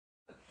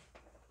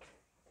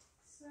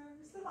So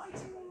is the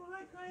lighting all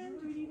right, Graham?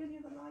 Do we need any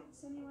other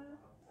lights anywhere?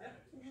 Yeah. I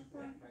think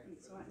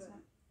it's all right, isn't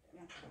it?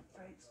 Yeah,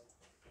 great.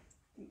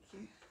 Thank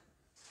you.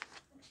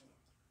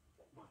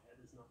 My head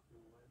is not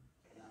in the way.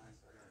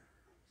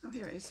 Oh,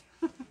 here it is.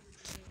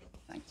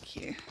 Thank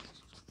you.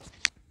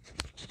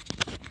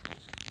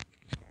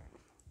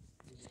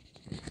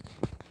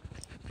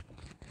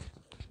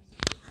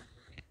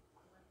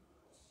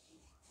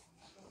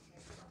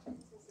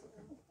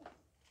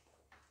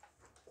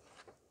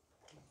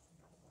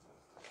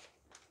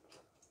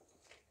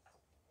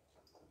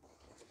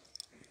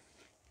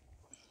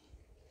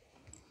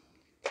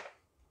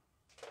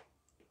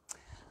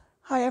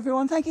 Hi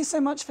everyone, thank you so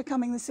much for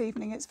coming this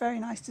evening. It's very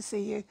nice to see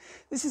you.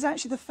 This is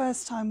actually the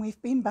first time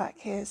we've been back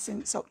here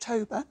since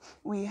October.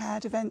 We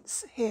had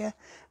events here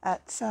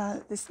at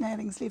this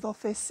Näringsliv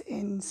office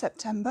in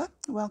September,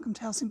 Welcome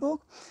to Helsingborg,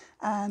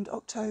 and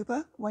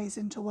October, Ways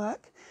into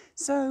Work.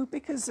 So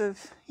because of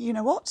you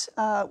know what,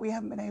 we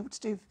haven't been able to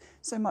do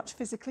so much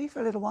physically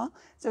for a little while.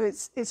 So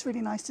it's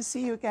really nice to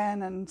see you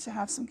again and to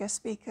have some guest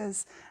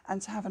speakers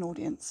and to have an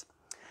audience.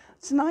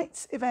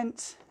 Tonight's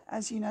event,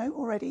 as you know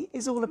already,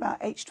 is all about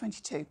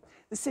H22,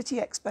 the City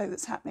Expo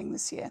that's happening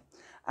this year.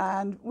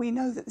 And we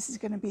know that this is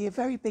going to be a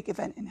very big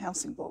event in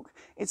Helsingborg.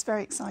 It's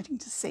very exciting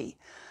to see.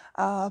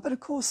 But of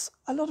course,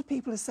 a lot of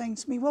people are saying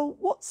to me, well,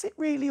 what's it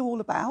really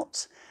all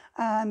about?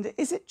 And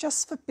is it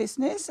just for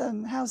business?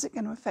 And how's it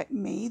going to affect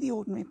me, the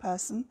ordinary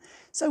person?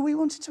 So we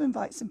wanted to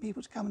invite some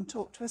people to come and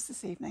talk to us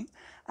this evening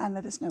and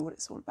let us know what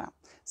it's all about.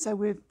 So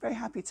we're very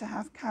happy to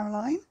have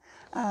Caroline,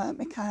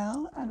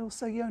 Mikael, and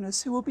also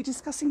Jonas, who will be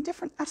discussing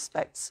different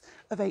aspects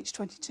of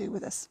H22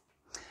 with us.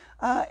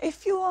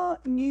 If you are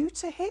new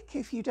to HIC,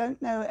 if you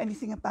don't know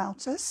anything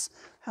about us,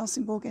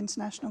 Helsingborg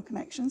International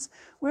Connections,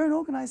 we're an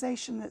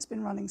organisation that's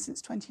been running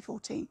since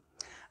 2014.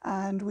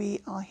 And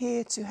we are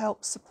here to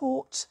help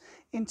support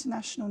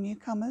international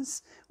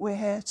newcomers. We're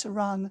here to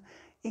run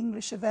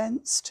English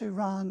events, to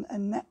run a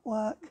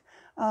network,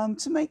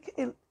 to make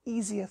it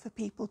easier for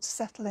people to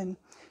settle in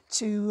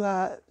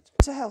to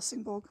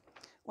Helsingborg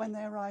when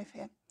they arrive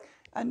here.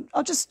 And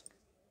I'll just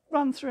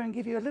run through and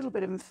give you a little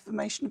bit of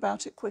information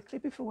about it quickly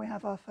before we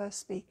have our first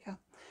speaker.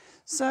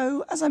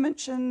 So, as I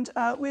mentioned,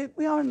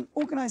 we are an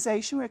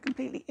organisation, we're a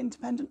completely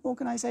independent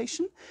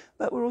organisation,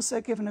 but we're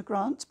also given a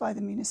grant by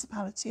the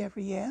municipality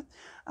every year.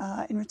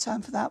 In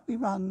return for that, we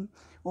run,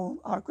 or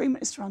our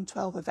agreement is to run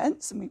 12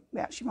 events, and we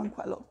actually run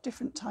quite a lot of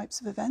different types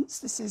of events.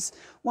 This is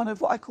one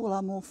of what I call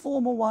our more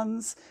formal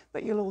ones,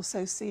 but you'll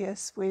also see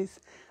us with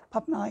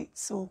pub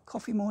nights or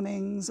coffee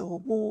mornings or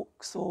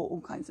walks or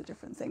all kinds of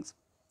different things.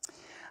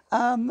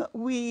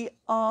 We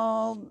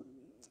are...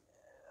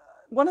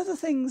 One of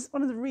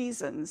the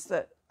reasons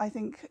that I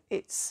think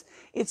it's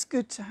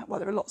good to have, well,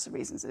 there are lots of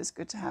reasons it's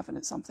good to have and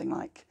it's something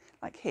like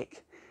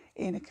HIC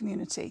in a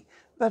community.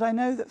 But I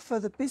know that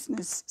for the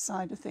business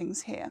side of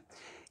things here,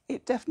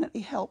 it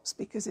definitely helps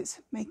because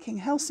it's making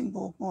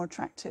Helsingborg more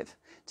attractive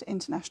to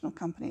international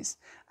companies.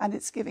 And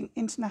it's giving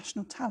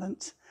international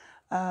talent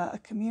a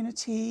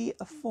community,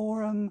 a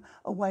forum,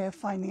 a way of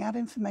finding out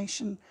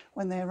information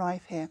when they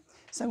arrive here.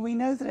 So we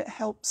know that it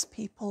helps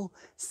people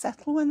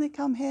settle when they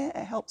come here,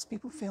 it helps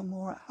people feel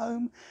more at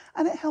home,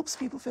 and it helps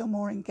people feel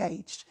more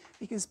engaged,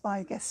 because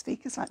by guest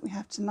speakers like we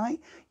have tonight,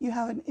 you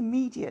have an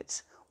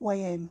immediate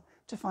way in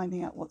to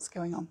finding out what's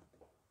going on.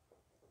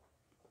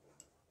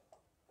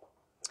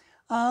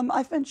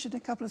 I've mentioned a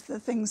couple of the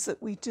things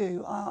that we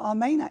do. Our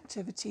main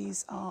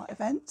activities are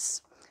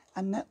events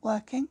and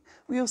networking.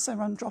 We also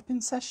run drop-in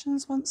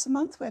sessions once a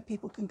month where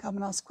people can come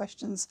and ask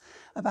questions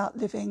about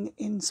living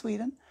in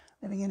Sweden,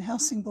 living in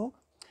Helsingborg.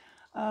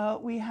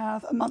 We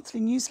have a monthly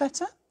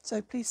newsletter,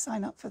 so please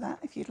sign up for that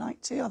if you'd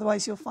like to.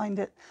 Otherwise, you'll find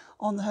it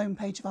on the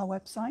homepage of our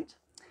website.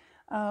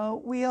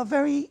 We are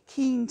very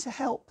keen to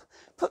help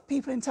put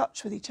people in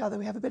touch with each other.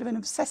 We have a bit of an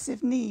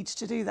obsessive need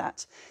to do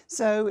that.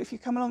 So if you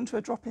come along to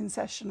a drop-in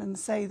session and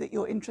say that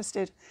you're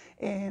interested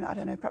in, I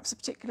don't know, perhaps a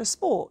particular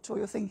sport, or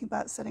you're thinking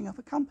about setting up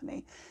a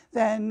company,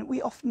 then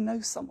we often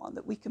know someone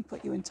that we can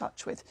put you in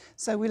touch with.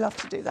 So we love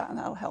to do that, and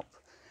that'll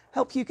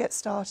help you get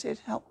started,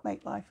 help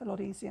make life a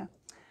lot easier.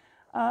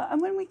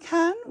 And when we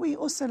can, we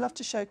also love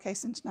to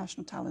showcase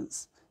international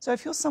talents. So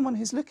if you're someone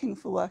who's looking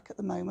for work at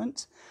the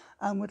moment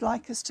and would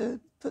like us to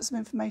put some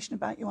information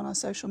about you on our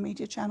social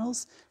media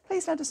channels,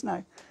 please let us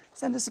know.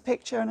 Send us a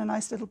picture and a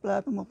nice little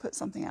blurb and we'll put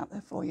something out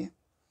there for you.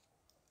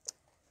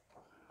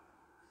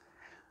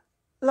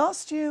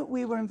 Last year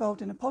we were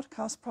involved in a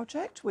podcast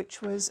project,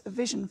 which was a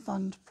Vision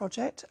Fund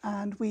project,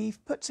 and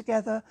we've put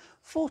together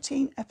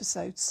 14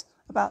 episodes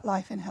about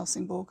life in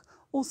Helsingborg,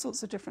 all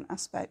sorts of different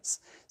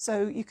aspects.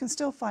 So you can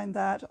still find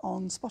that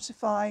on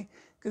Spotify,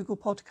 Google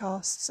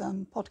Podcasts,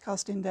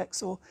 Podcast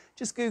Index, or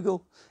just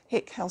Google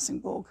HIC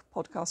Helsingborg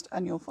podcast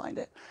and you'll find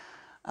it.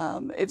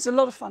 It's a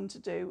lot of fun to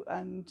do,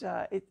 and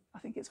I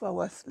think it's well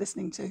worth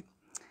listening to.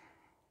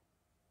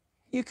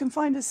 You can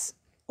find us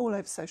all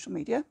over social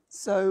media,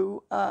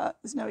 so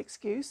there's no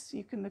excuse.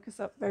 You can look us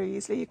up very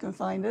easily, you can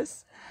find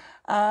us.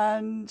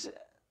 And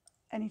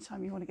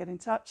anytime you want to get in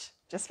touch,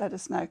 just let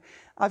us know.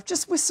 I've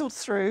just whistled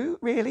through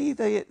really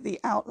the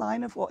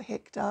outline of what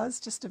HIC does,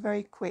 just a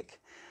very quick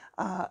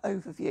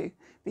overview,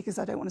 because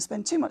I don't want to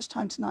spend too much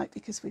time tonight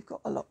because we've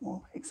got a lot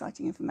more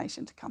exciting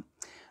information to come.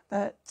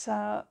 But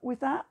with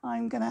that,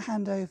 I'm going to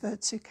hand over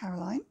to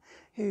Caroline,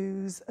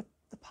 who's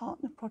the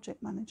partner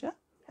project manager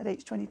at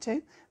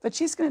H22, but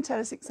she's going to tell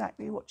us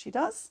exactly what she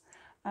does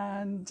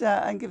and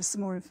give us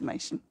some more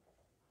information.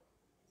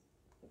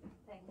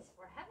 Thanks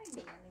for having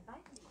me and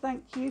inviting me.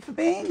 Thank you for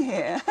being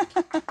here.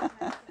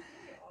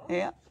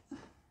 Yeah.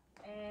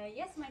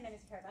 Yes, my name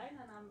is Caroline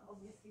and I'm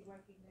obviously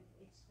working with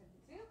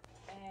H22.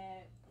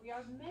 We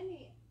are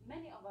many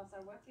of us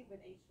are working with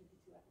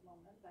H22 at the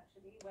moment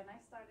actually. When I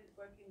started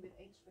working with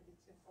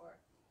H22 for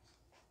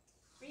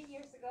 3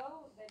 years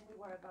ago, then we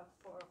were about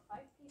 4 or 5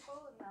 people.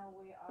 Now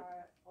we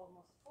are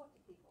almost 40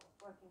 people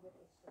working with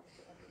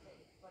H22 every day.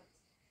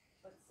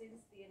 But since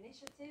the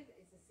initiative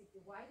is a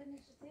city-wide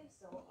initiative,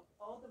 so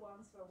all the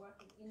ones who are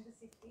working in the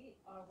city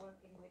are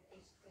working with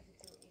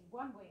H22 in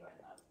one way or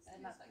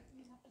another.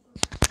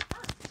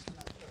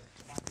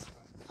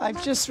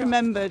 I've just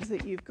remembered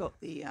that you've got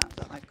the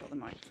that I've got the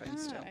microphone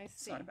still. I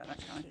see. Sorry about that,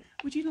 Caroline.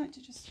 Would you like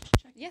to just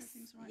check Yes,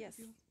 everything's right yes.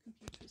 with your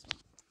computer as well?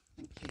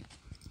 Thank you.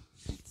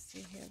 Let's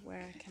see here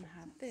where I can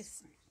have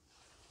this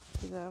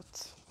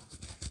without.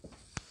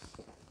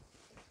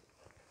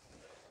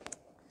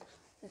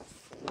 Let's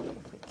see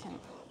if we can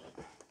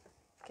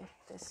get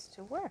this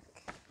to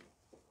work.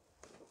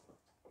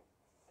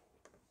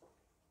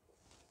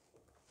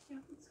 Yeah,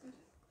 that's good.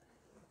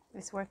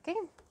 Is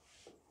working?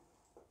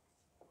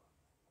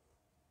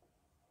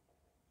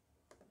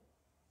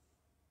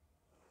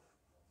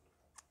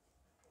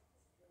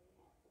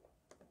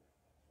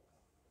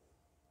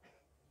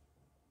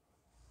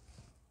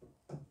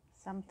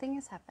 Something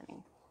is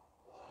happening.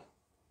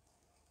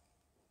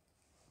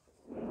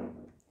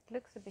 It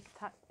looks a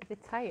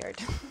bit tired.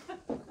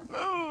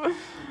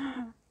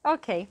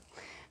 Okay,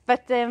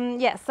 but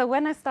yeah. So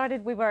when I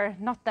started, we were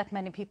not that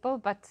many people,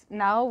 but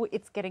now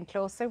it's getting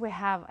closer. We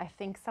have, I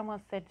think,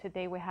 someone said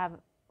today we have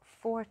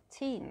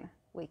 14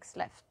 weeks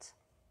left.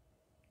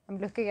 I'm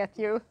looking at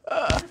you.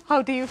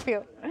 How do you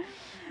feel?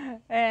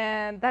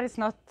 And that is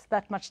not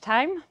that much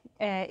time.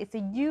 It's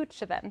a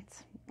huge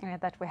event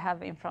that we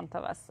have in front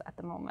of us at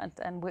the moment,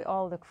 and we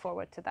all look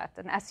forward to that.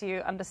 And as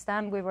you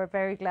understand, we were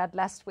very glad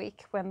last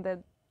week when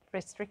the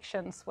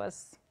restrictions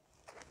was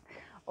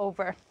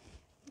over.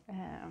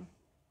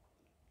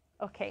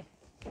 Okay,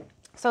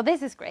 so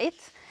this is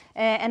great.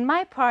 And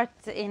my part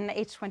in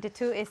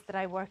H22 is that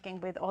I'm working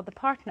with all the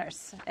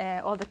partners,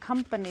 all the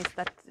companies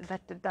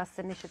that does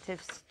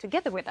initiatives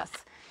together with us.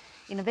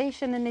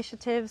 Innovation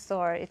initiatives,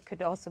 or it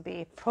could also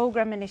be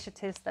program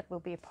initiatives that will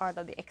be a part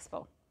of the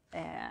expo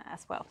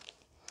as well.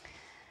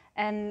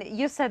 And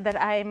you said that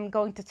I'm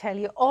going to tell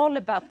you all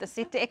about the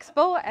City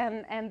Expo,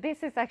 and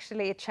this is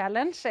actually a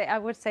challenge. I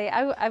would say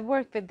I've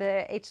worked with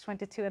the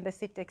H22 and the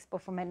City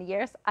Expo for many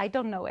years. I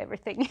don't know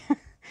everything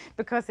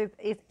because it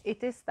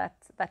is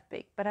that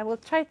big, but I will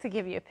try to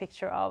give you a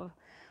picture of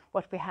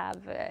what we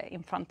have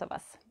in front of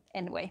us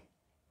anyway.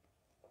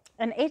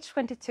 And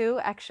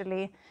H22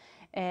 actually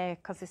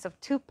consists of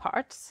 2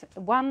 parts.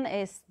 One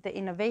is the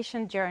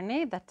innovation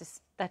journey that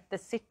the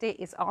city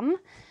is on,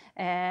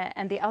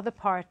 and the other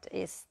part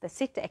is the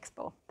City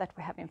Expo that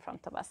we have in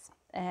front of us.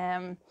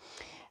 And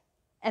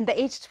the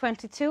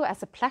H22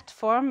 as a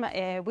platform,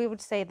 we would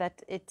say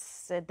that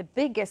it's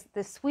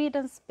the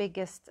Sweden's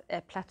biggest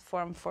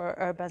platform for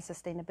urban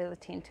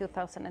sustainability in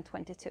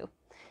 2022.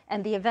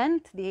 And the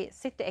event, the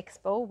City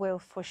Expo, will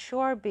for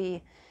sure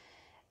be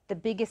the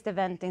biggest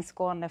event in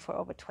Skåne for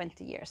over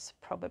 20 years,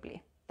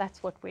 probably.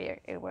 That's what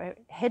we're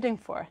heading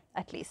for,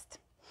 at least.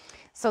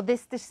 So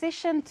this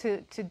decision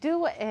to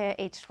do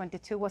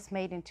H22 was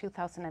made in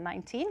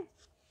 2019.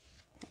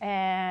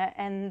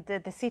 And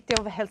the city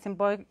of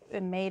Helsingborg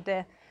made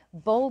a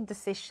bold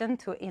decision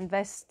to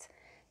invest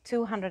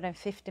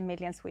 250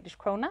 million Swedish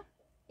krona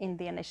in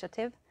the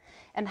initiative.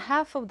 And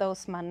half of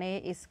those money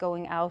is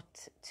going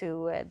out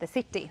to the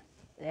city,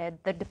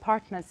 the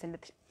departments in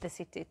the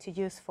city, to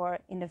use for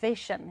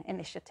innovation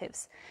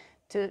initiatives,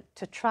 to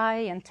try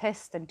and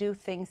test and do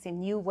things in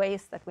new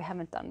ways that we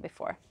haven't done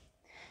before.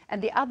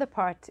 And the other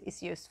part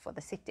is used for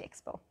the City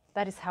Expo.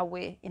 That is how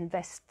we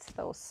invest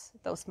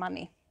those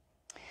money.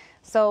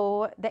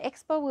 So the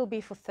expo will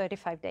be for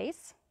 35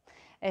 days,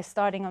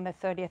 starting on the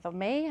 30th of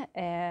May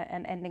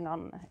and ending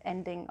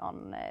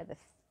on the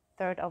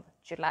 3rd of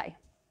July.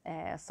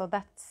 So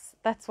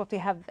that's what we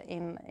have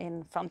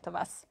in front of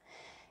us.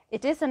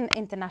 It is an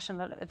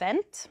international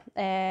event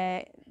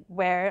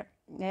where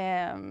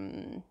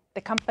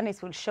the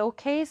companies will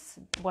showcase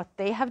what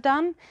they have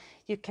done.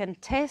 You can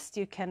test,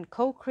 you can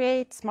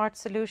co-create smart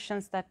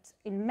solutions that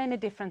in many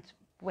different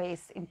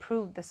ways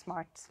improve the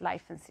smart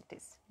life in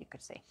cities, you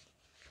could say.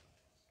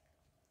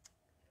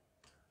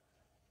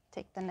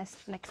 Take the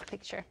next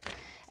picture.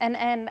 And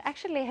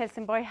actually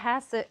Helsingborg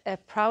has a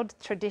proud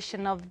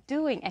tradition of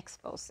doing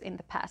expos in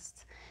the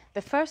past.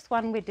 The first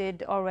one we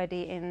did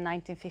already in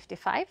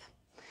 1955.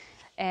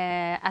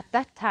 At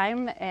that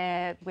time,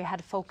 we had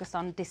a focus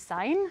on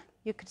design,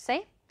 you could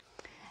say.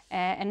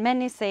 And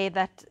many say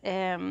that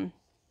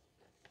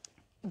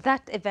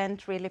that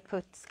event really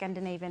put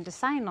Scandinavian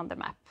design on the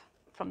map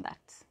from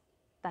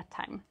that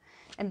time.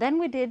 And then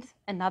we did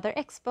another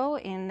expo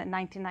in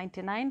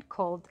 1999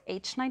 called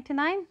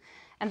H22,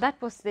 and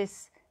that was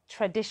this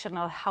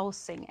traditional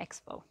housing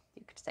expo,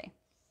 you could say.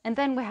 And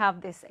then we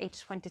have this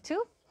H22.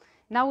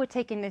 Now we're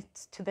taking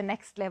it to the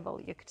next level,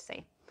 you could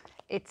say.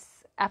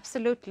 It's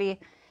absolutely,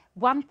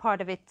 one part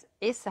of it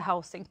is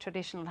a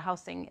traditional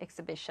housing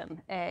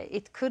exhibition.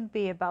 It could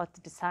be about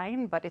the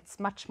design, but it's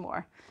much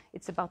more.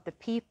 It's about the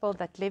people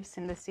that lives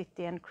in the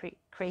city and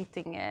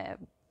creating a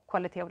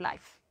quality of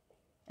life.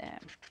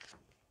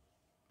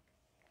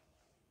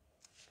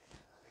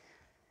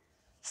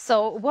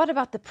 So what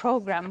about the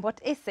program? What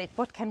is it?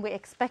 What can we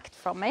expect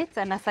from it?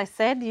 And as I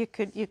said, you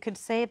could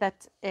say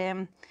that,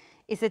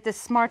 is it a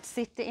smart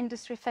city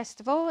industry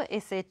festival?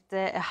 Is it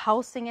a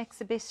housing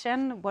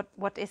exhibition?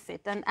 What is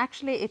it? And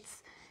actually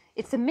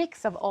it's a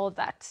mix of all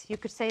that. You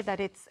could say that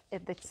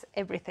it's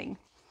everything.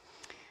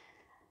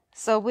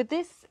 So with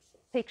this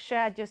picture,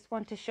 I just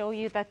want to show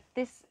you that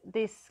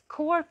this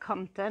core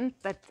content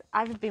that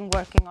I've been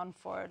working on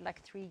for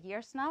like 3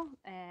 years now,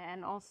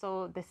 and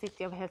also the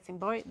city of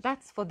Helsingborg,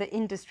 that's for the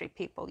industry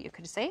people, you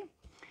could say.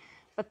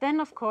 But then,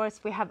 of course,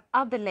 we have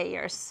other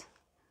layers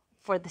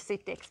for the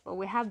City Expo.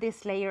 We have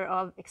this layer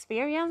of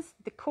experience,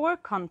 the core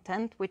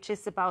content, which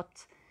is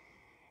about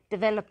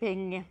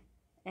developing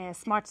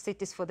smart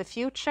cities for the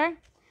future.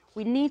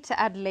 We need to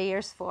add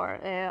layers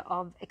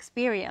of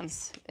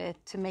experience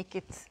to make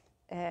it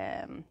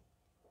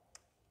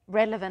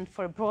relevant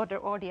for a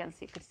broader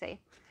audience, you could say.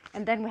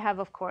 And then we have,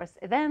 of course,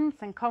 events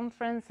and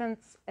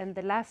conferences, and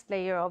the last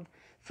layer of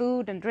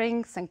food and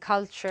drinks and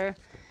culture.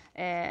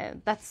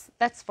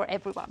 That's for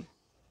everyone.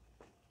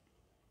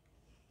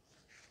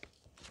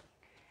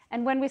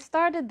 And when we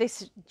started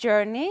this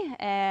journey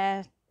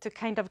to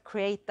kind of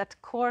create that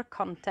core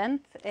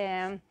content,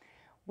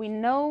 we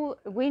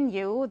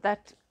knew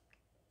that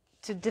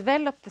to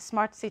develop the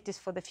smart cities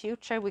for the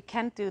future, we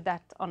can't do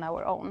that on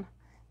our own,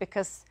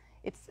 because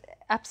it's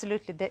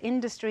absolutely the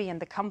industry and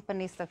the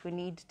companies that we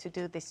need to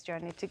do this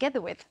journey together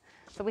with.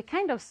 So we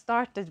kind of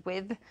started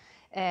with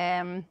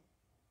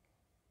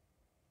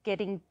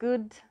getting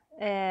good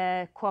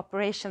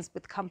cooperations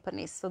with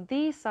companies. So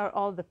these are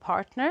all the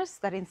partners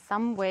that in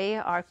some way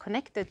are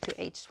connected to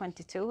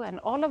H22, and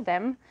all of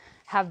them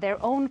have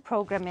their own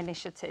program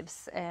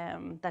initiatives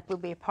that will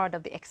be a part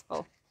of the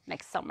expo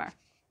next summer.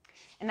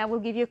 And I will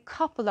give you a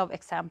couple of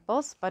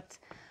examples, but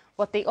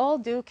what they all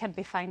do can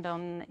be found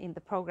in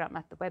the program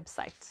at the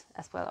website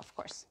as well, of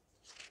course.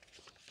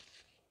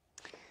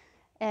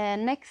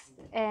 Next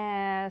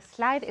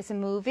slide is a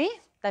movie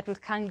that will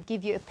kind of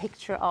give you a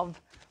picture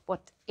of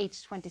what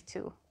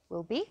H22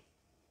 will be.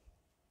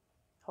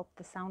 Hope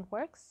the sound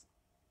works.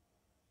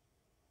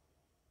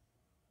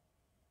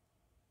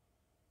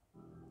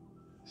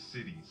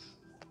 Cities,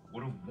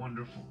 what a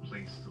wonderful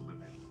place to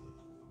live in.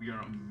 We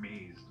are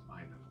amazed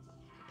by them.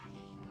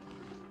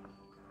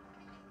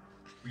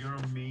 We are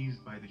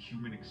amazed by the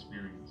human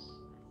experience,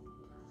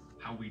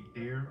 how we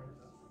dare,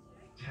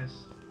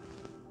 test,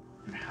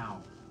 and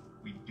how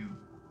we do.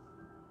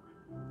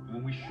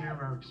 When we share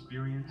our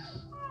experience,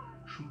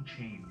 true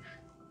change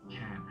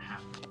can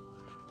happen.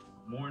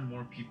 More and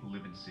more people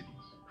live in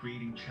cities,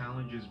 creating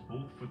challenges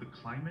both for the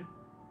climate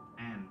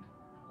and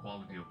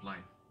quality of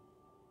life.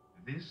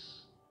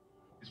 This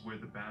is where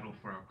the battle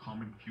for our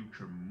common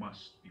future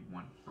must be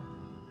won.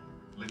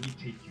 Let me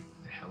take you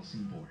to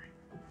Helsingborg,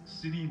 a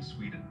city in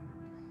Sweden.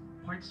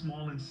 Quite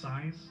small in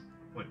size,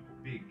 but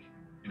big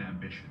in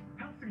ambition.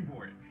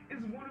 Helsingborg is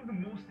one of the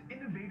most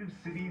innovative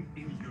cities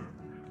in Europe,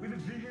 with a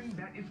vision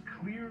that is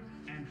clear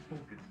and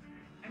focused,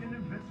 and an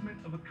investment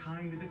of a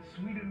kind that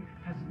Sweden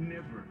has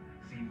never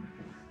seen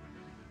before.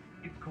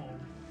 It's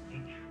called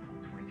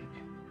H22.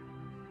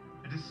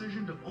 A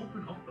decision to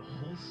open up the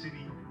whole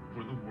city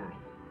for the world.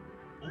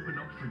 Open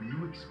up for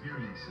new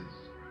experiences,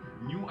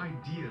 new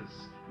ideas,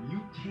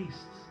 new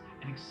tastes,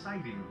 and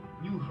exciting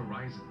new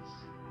horizons.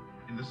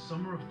 In the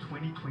summer of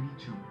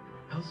 2022,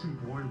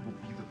 Helsingborg will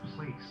be the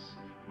place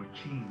where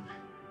change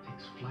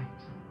takes flight.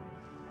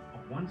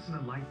 A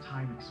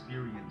once-in-a-lifetime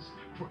experience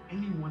for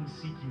anyone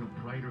seeking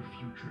a brighter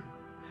future.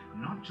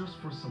 Not just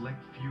for select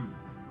few,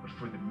 but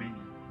for the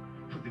many.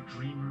 For the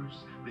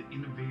dreamers, the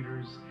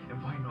innovators,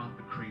 and why not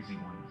the crazy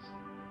ones.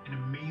 An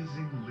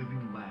amazing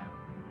living lab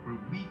where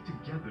we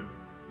together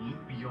look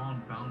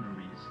beyond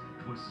boundaries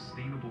to a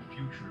sustainable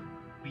future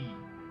we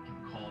can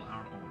call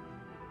our own.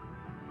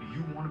 Do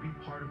you want to be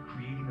part of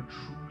creating a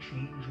true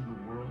change in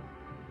the world?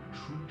 A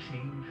true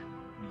change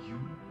in you?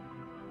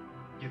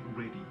 Get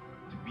ready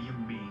to be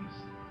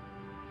amazed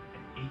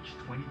at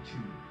H22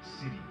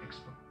 City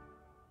Expo.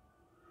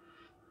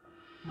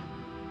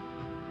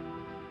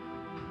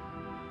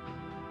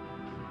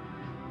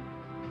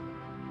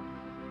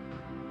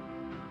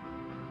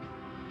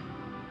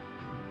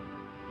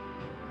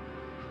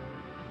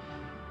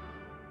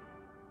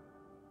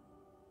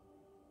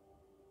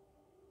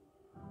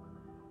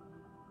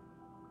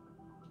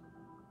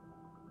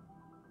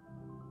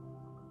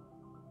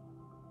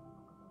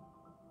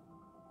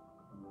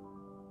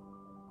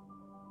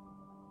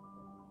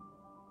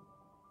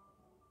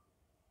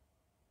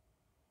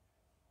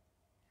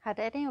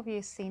 Had any of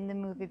you seen the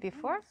movie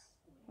before?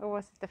 Or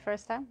was it the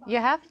first time? You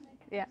have?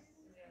 Yeah.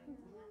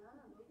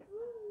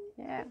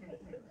 Yeah.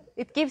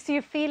 It gives you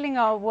a feeling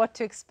of what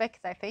to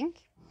expect, I think.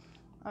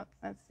 Oh,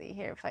 let's see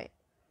here if I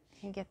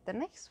can get the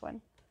next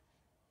one.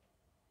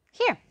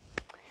 Here.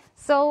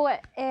 So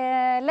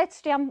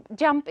let's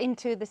jump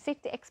into the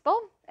City Expo.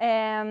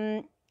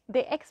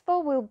 The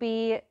expo will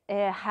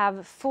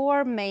have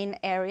 4 main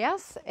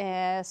areas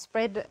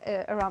spread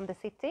around the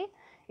city.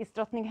 It's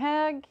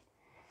Drottninghög,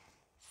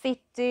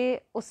 City,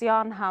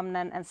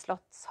 Oceanhamnen and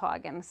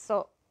Slottshagen.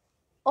 So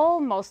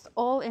almost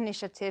all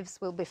initiatives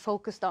will be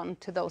focused on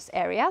to those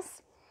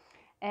areas.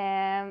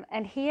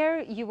 And here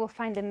you will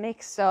find a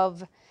mix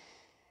of,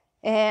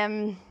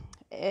 you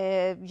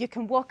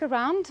can walk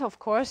around, of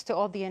course, to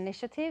all the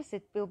initiatives.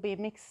 It will be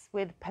mixed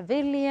with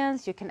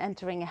pavilions. You can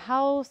enter in a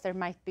house. There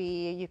might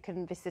be, you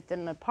can visit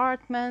an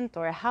apartment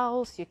or a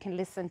house. You can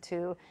listen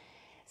to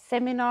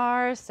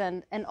seminars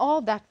and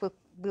all that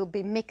will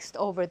be mixed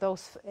over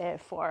those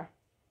 4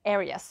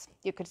 areas,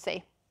 you could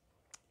say.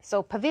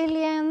 So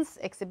pavilions,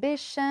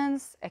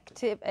 exhibitions,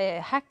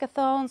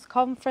 hackathons,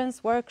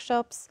 conference,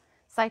 workshops,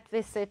 site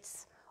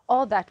visits,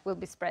 all that will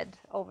be spread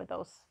over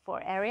those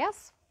 4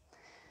 areas.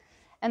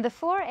 And the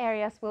 4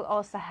 areas will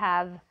also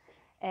have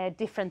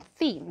different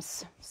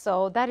themes.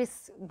 So that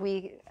is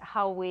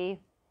how we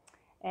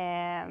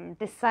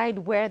decide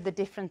where the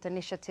different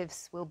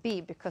initiatives will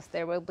be, because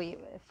they will be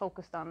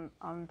focused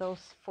on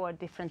those 4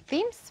 different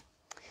themes.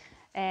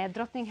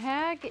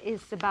 Drottninghög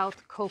is about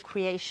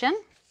co-creation.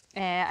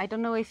 I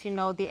don't know if you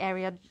know the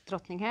area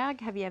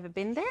Drottninghög. Have you ever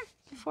been there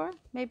before?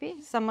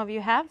 Maybe some of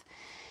you have.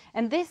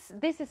 And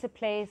this is a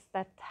place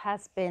that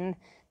has been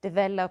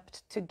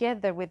developed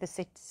together with the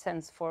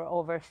citizens for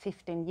over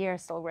 15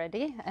 years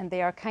already, and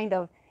they are kind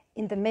of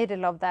in the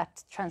middle of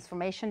that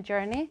transformation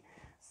journey.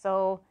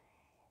 So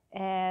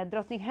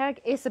Drottninghög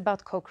is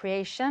about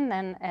co-creation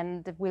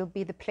and will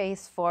be the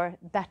place for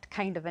that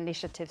kind of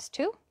initiatives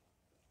too.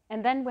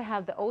 And then we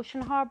have the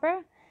Ocean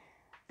Harbour.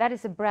 That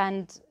is a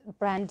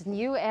brand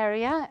new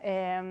area.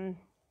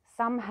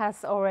 Some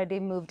has already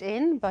moved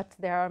in, but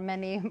there are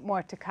many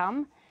more to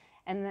come.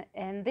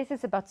 And this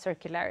is about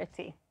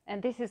circularity.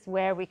 And this is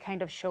where we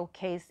kind of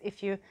showcase,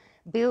 if you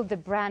build a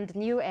brand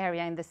new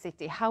area in the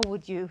city, how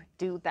would you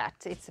do that?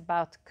 It's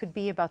about, could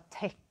be about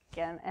tech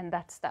and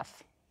that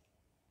stuff.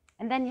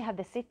 And then you have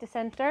the city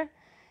center.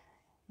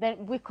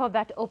 Then we call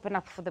that open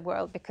up for the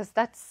world, because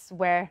that's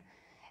where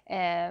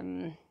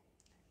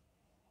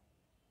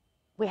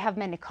we have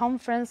many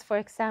conference, for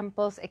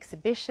example,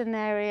 exhibition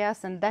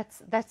areas, and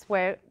that's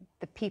where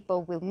the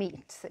people will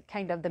meet,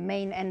 kind of the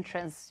main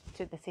entrance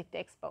to the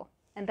City Expo.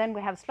 And then we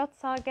have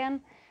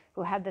Slottshagen,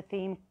 who have the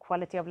theme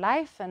quality of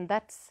life, and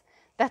that's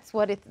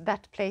what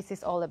that place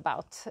is all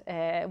about.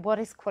 What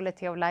is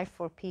quality of life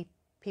for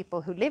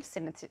people who lives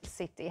in a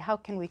city? How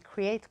can we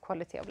create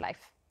quality of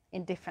life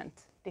in different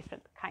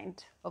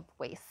kind of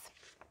ways?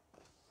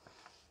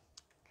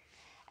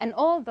 And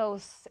all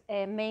those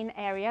main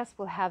areas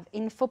will have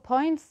info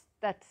points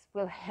that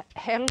will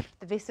help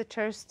the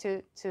visitors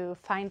to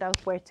find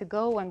out where to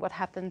go and what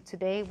happened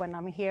today when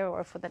I'm here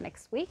or for the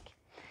next week.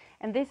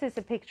 And this is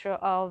a picture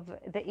of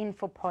the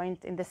info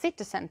point in the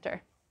city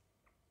center,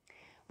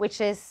 which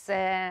is,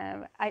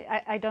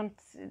 I don't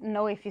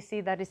know if you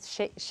see that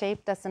it's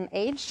shaped as an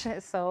H.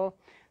 So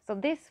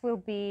this will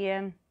be,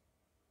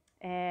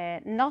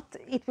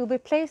 it will be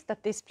placed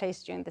at this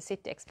place during the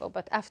City Expo,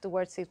 but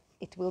afterwards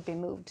it will be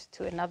moved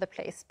to another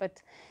place.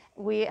 But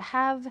we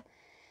have,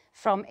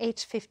 from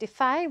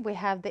H55, we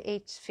have the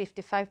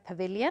H55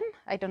 pavilion.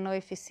 I don't know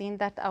if you've seen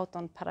that out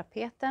on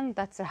Parapeten.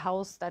 That's a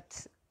house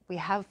that we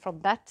have from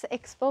that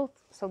expo.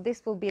 So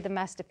this will be the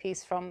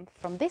masterpiece from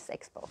this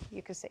expo,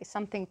 you could say,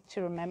 something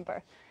to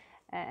remember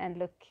and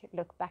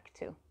look back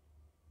to.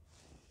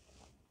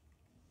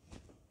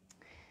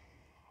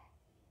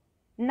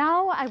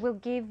 Now I will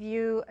give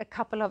you a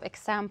couple of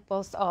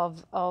examples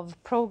of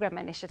program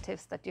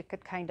initiatives that you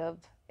could kind of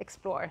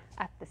explore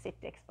at the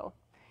City Expo.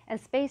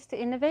 And Space to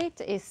Innovate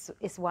is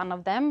one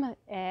of them.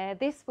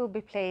 This will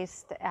be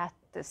placed at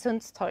the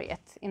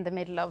Sundstorget in the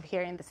middle of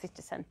here in the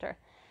city center.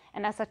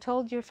 And as I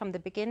told you from the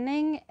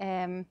beginning,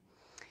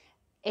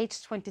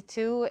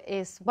 H22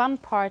 is one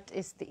part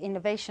is the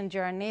innovation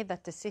journey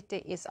that the city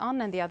is on,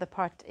 and the other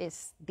part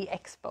is the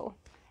expo.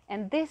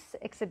 And this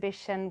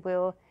exhibition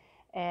will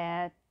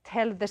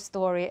tell the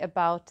story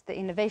about the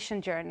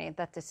innovation journey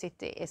that the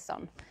city is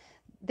on.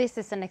 This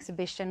is an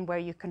exhibition where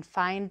you can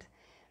find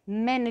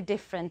many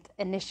different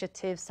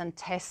initiatives and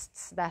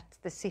tests that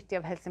the city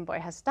of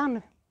Helsingborg has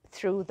done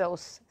through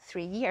those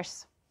 3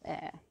 years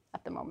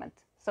at the moment.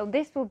 So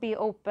this will be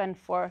open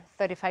for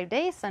 35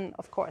 days and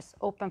of course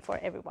open for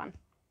everyone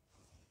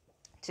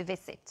to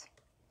visit.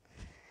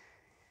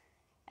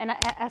 And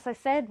as I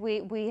said,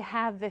 we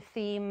have the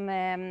theme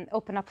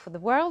Open Up for the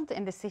World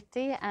in the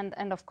city,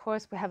 and of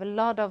course we have a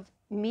lot of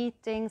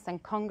meetings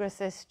and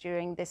congresses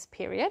during this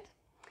period.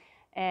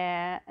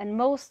 And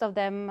most of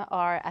them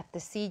are at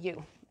the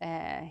CU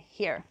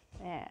here,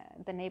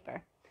 the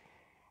neighbor.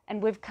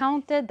 And we've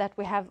counted that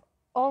we have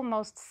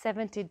almost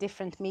 70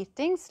 different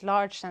meetings,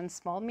 large and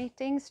small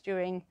meetings,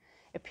 during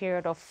a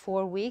period of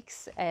 4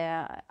 weeks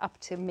up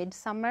to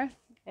midsummer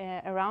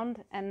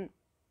around. And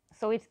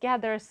so it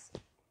gathers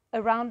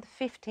around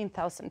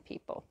 15,000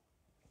 people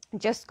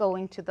just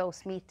going to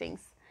those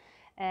meetings.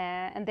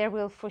 And there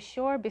will for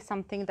sure be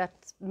something that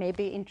may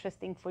be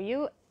interesting for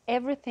you.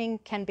 Everything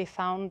can be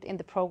found in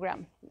the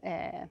program.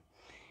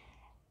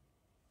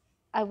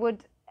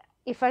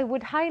 If I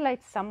would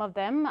highlight some of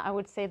them, I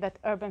would say that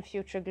Urban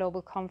Future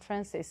Global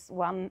Conference is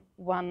one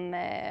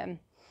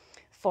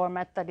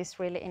format that is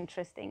really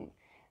interesting.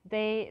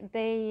 They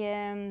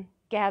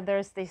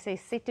gathers, they say,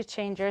 city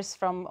changers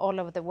from all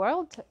over the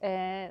world.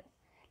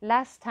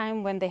 Last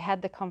time when they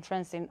had the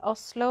conference in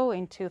Oslo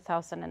in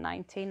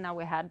 2019, now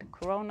we had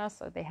Corona,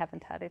 so they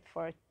haven't had it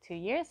for 2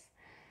 years.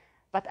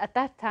 But at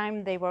that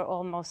time, they were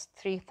almost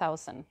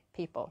 3,000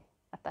 people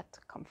at that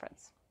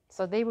conference.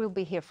 So they will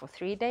be here for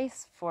 3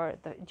 days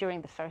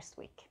during the first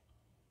week.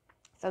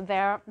 So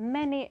there are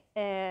many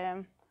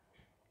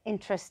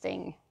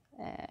interesting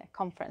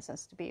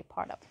conferences to be a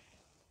part of.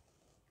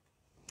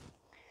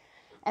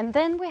 And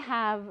then we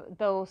have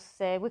those,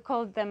 we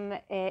call them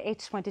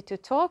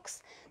H22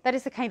 talks. That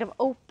is a kind of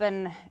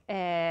open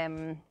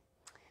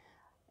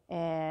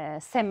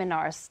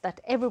seminars that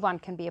everyone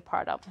can be a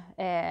part of.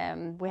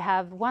 We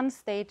have one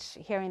stage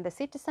here in the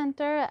city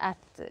center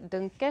at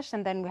Dunkers,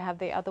 and then we have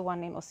the other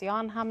one in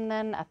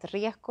Oceanhamnen at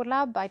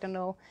Rekolab. I don't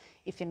know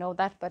if you know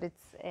that, but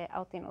it's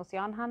out in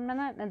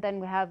Oceanhamnen. And then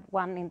we have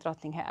one in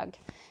Drottninghög.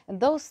 And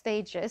those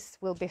stages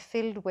will be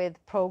filled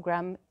with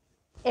program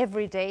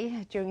every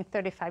day during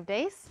 35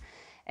 days,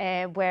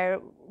 where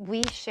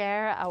we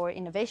share our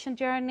innovation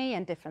journey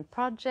and different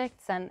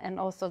projects, and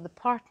also the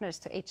partners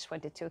to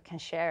H22 can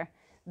share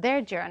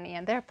their journey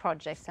and their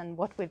projects and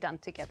what we've done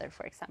together,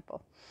 for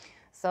example.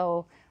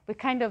 So we're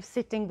kind of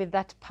sitting with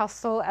that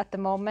puzzle at the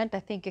moment. I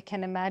think you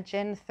can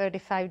imagine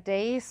 35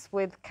 days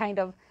with kind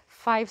of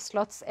 5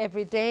 slots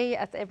every day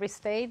at every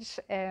stage.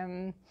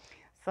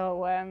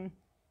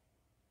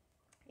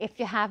 If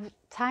you have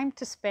time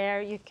to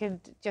spare, you could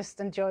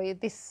just enjoy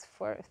this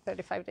for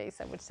 35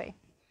 days, I would say.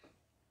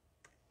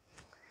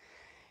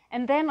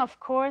 And then, of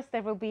course,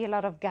 there will be a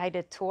lot of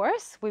guided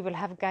tours. We will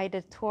have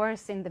guided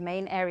tours in the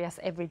main areas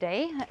every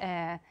day.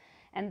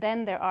 And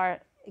then there are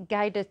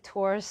guided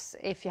tours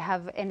if you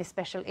have any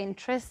special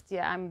interest.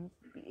 Yeah,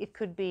 it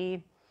could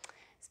be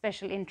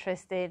special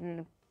interest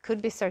in,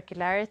 could be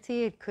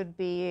circularity, it could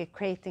be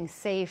creating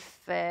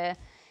safe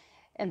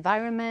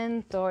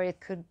environment, or it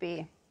could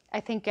be, I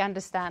think you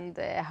understand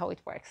how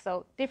it works.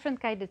 So different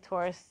guided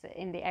tours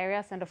in the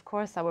areas, and of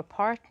course our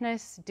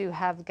partners do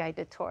have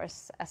guided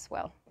tours as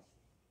well.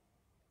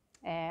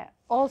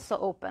 Also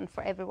open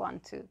for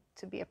everyone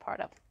to be a part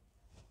of.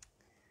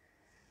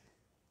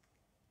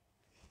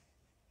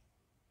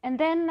 And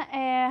then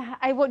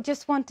I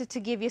just wanted to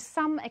give you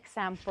some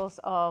examples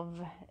of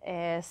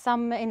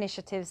some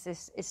initiatives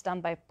is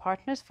done by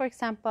partners. For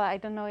example, I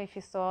don't know if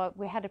you saw,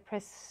 we had a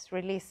press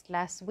release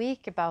last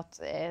week about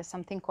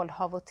something called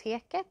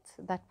Havoteket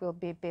that will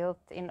be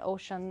built in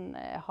Ocean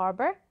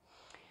Harbour.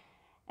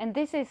 And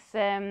this is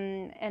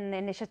an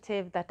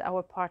initiative that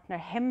our partner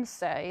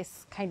Hemsö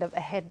is kind of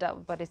ahead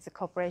of, but it's a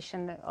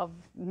cooperation of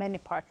many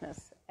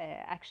partners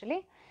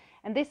actually.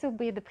 And this will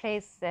be the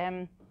place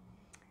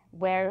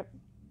where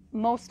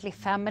mostly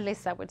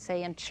families, I would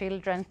say, and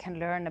children can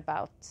learn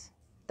about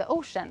the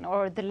ocean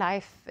or the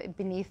life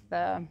beneath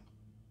the,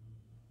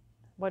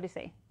 what do you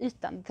say,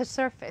 ytan, the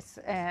surface.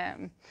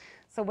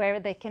 So where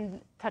they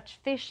can touch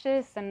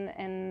fishes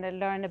and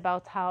learn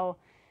about how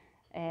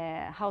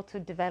to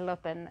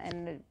develop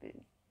and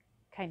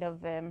kind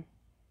of a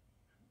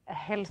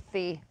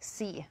healthy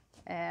sea.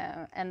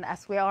 And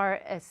as we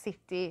are a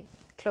city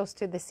close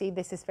to the sea,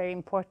 this is very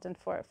important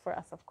for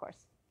us, of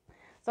course.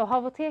 So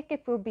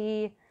Havoteket will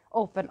be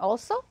open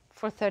also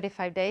for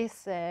 35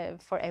 days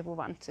for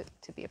everyone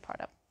to be a part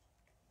of.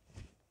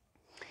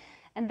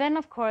 And then,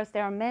 of course,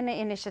 there are many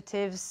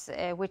initiatives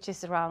which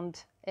is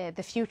around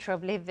the future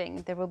of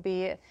living. There will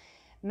be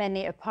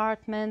many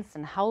apartments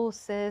and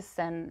houses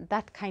and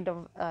that kind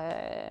of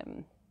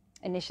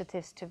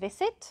initiatives to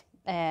visit.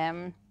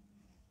 And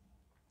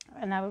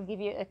I will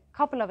give you a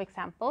couple of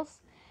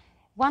examples.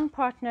 One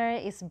partner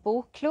is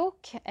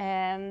Boklok,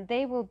 and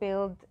they will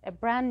build a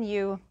brand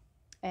new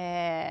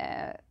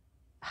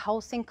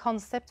housing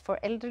concept for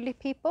elderly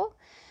people,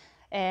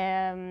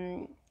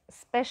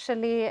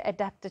 especially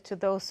adapted to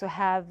those who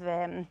have,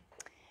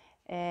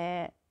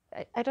 I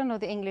don't know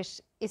the English,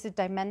 is it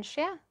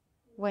dementia?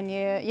 When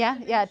you,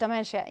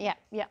 dementia,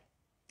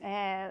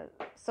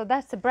 so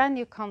that's a brand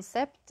new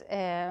concept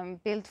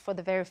built for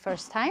the very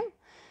first time.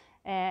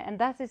 And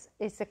that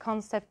is a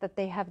concept that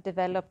they have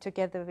developed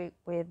together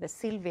with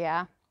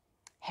Sylvia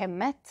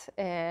Hemmet.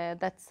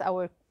 That's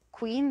our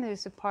queen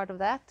who's a part of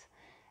that.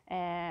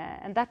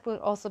 And that will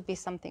also be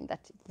something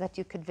that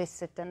you could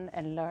visit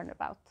and learn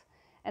about.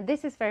 And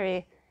this is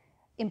very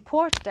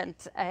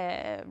important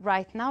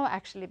right now,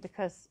 actually,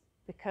 because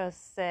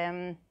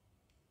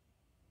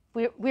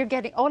we're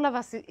getting, all of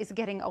us is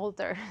getting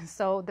older,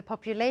 so the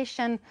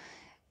population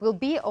will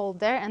be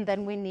older, and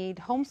then we need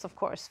homes, of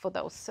course, for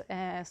those.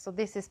 So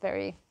this is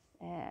very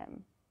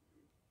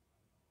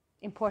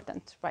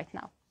important right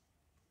now.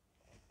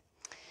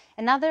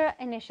 Another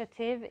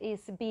initiative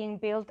is being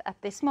built at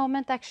this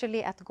moment,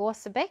 actually, at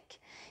Gåsebäck.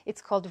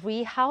 It's called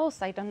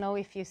Rehouse. I don't know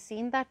if you've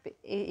seen that. But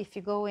if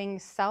you're going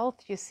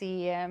south, you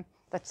see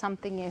that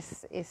something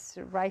is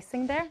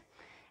rising there.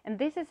 And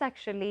this is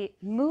actually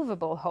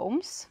movable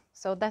homes.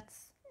 So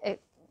that's a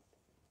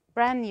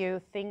brand new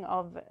thing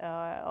of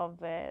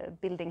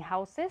building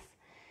houses.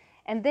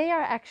 And they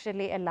are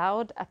actually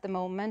allowed at the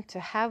moment to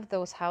have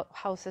those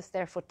houses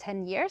there for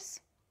 10 years.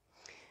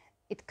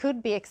 It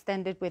could be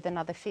extended with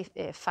another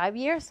 5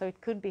 years, so it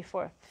could be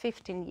for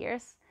 15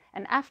 years.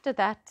 And after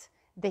that,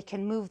 they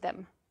can move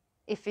them.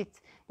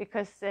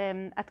 Because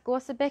at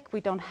Gåsebäck,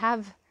 we don't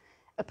have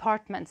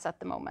apartments at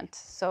the moment.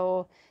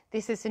 So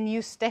this is a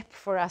new step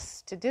for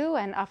us to do.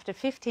 And after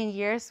 15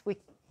 years, we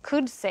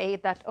could say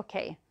that,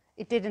 okay,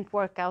 it didn't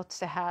work out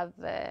to have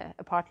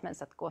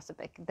apartments at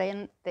Gåsebäck.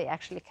 Then they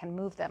actually can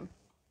move them.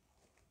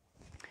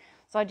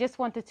 So I just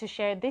wanted to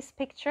share this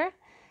picture.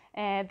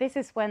 This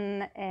is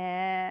when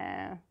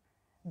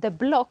the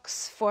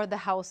blocks for the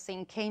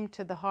housing came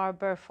to the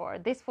harbor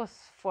this was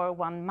for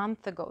 1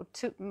 month ago,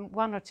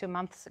 1 or 2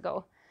 months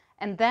ago.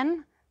 And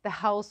then the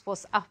house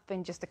was up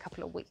in just a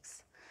couple of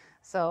weeks.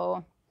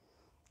 So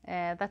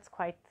that's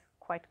quite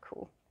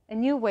cool. A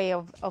new way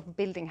of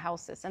building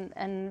houses.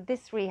 And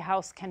this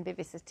Rehouse can be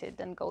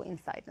visited and go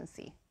inside and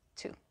see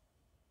too.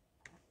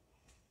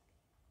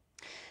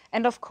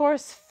 And of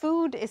course,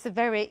 food is a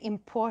very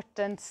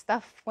important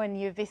stuff when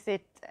you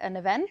visit an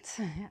event.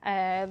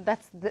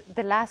 That's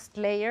the last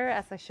layer,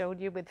 as I showed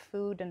you, with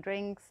food and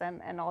drinks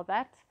and all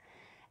that.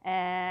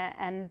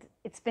 And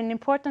it's been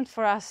important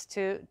for us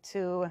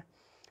to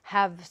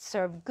have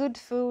served good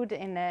food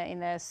in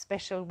a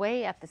special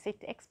way at the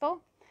City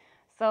Expo.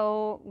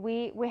 So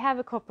we have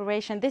a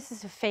cooperation. This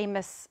is a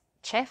famous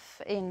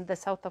chef in the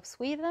south of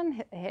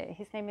Sweden.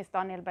 His name is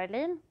Daniel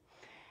Berlin.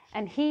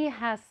 And he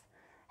has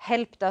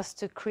helped us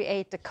to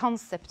create a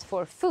concept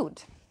for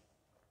food.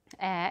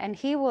 And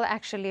he will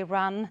actually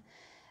run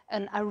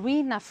an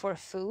arena for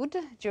food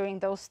during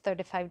those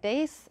 35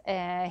 days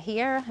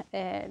here,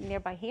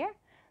 nearby here.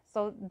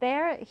 So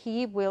there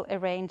he will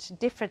arrange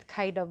different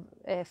kind of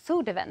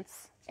food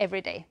events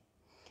every day.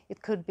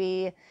 It could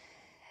be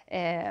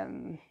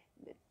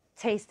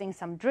tasting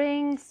some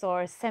drinks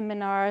or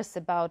seminars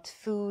about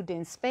food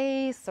in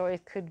space, or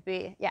it could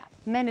be,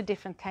 many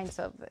different kinds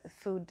of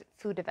food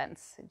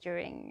events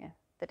during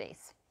the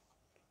days.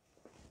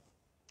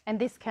 And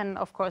this can,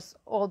 of course,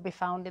 all be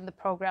found in the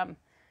program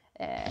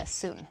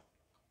soon.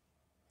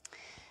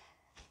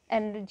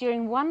 And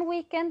during one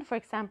weekend, for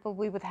example,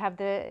 we would have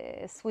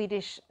the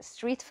Swedish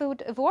Street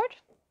Food Award.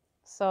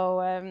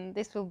 So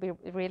this will be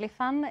really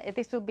fun.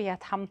 This will be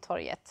at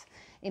Hamntorget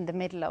in the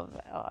middle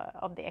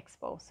of the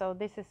expo. So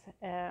this is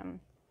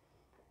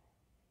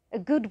a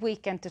good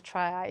weekend to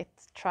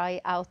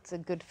try out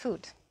good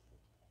food,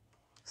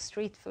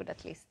 street food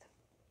at least.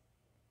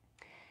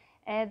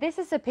 This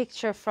is a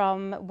picture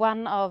from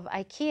one of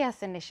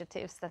IKEA's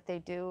initiatives that they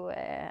do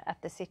at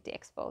the City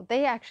Expo.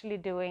 They are actually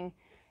doing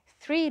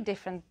 3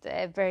 different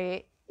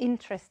very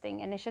interesting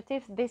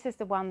initiatives. This is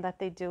the one that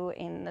they do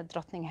in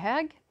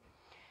Drottninghög.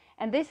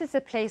 And this is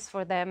a place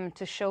for them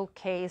to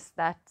showcase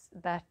that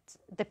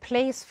the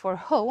place for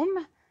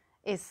home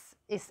is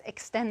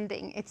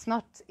extending. It's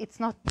not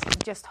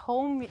just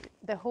home.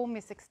 The home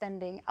is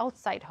extending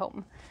outside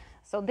home.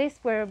 So this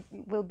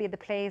will be the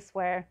place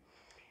where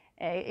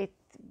it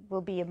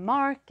will be a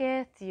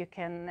market. You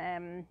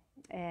can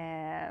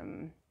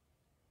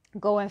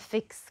go and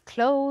fix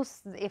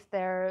clothes if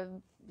they're,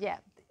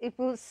 it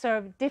will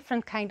serve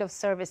different kind of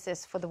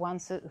services for the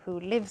ones who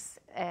lives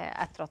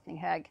at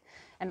Drottninghög,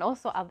 and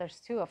also others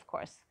too, of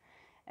course.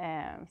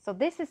 So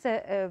this is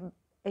a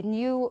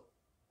new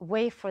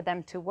way for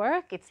them to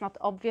work. It's not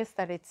obvious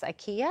that it's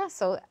IKEA,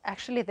 so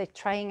actually they're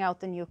trying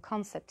out a new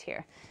concept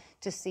here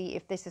to see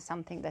if this is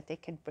something that they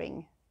could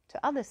bring to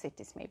other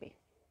cities maybe.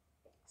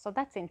 So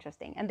that's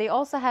interesting. And they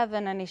also have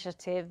an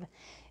initiative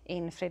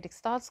in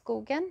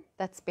Fredrikstadsskogen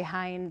that's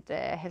behind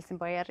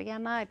Helsingborg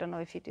Arena. I don't know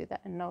if you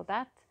know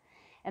that.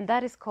 And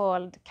that is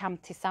called Kam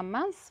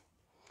Tillsammans.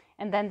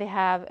 And then they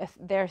have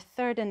their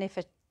third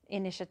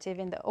initiative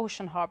in the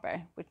Ocean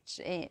Harbor, which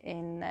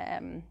in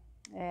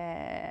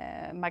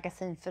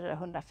Magasin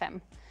 405.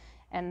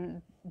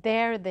 And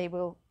there they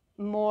will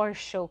more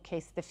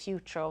showcase the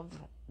future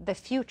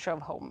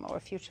of home or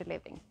future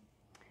living.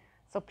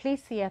 So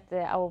please see at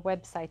our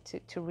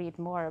website to read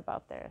more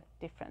about their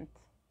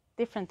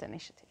different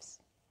initiatives.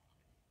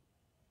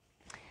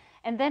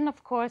 And then,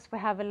 of course, we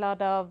have a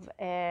lot of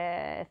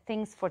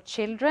things for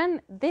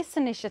children. This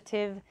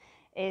initiative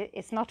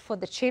is not for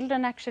the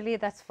children, actually.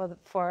 That's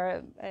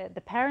for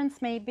the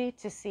parents, maybe,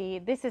 to see.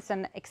 This is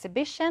an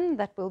exhibition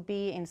that will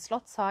be in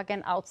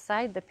Slottshagen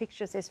outside. The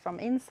pictures is from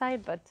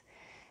inside, but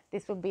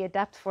this will be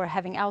adapted for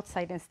having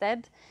outside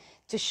instead,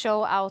 to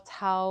show out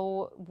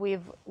how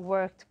we've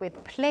worked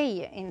with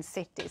play in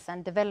cities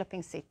and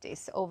developing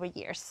cities over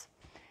years.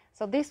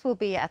 So this will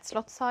be at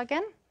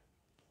Slottshagen.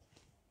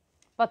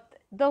 But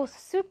those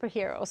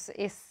superheroes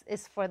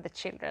is for the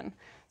children.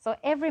 So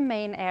every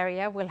main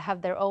area will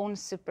have their own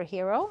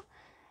superhero.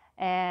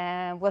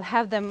 We'll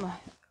have them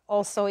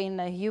also in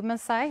a human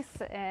size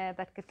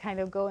that could kind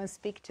of go and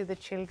speak to the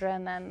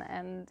children,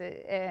 and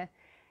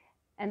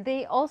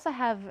they also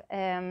have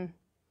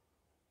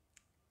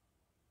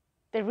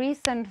the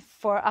reason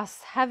for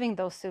us having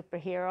those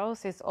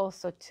superheroes is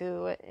also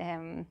to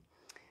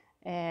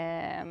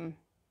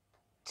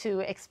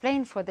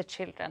explain for the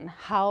children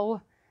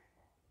how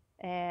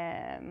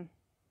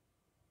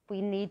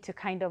we need to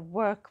kind of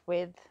work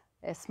with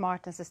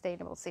smart and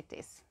sustainable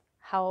cities.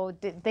 How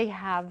they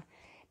have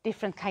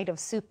different kind of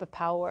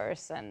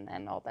superpowers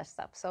and all that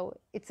stuff. So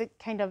it's a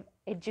kind of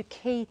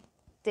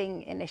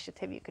educating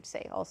initiative, you could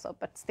say also,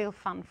 but still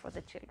fun for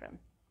the children.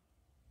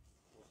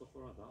 Also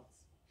for adults.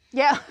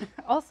 Yeah,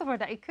 also for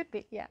that. It could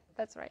be. Yeah,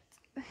 that's right.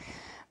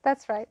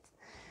 That's right.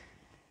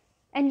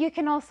 And you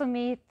can also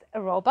meet a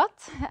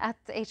robot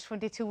at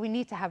H22. We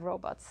need to have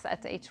robots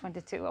at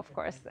H22, of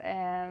course.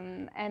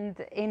 And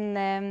in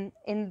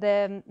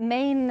the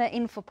main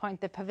info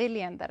point, the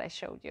pavilion that I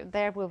showed you,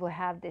 there we will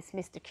have this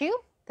Mr.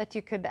 Q that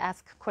you could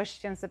ask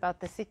questions about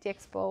the City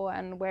Expo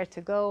and where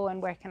to go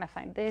and where can I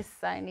find this.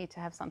 I need to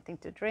have something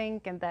to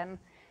drink, and then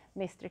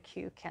Mr.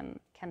 Q can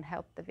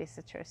help the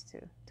visitors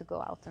to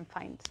go out and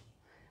find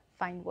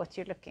what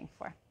you're looking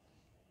for.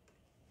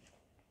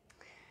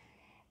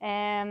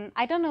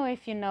 I don't know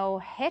if you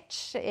know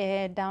H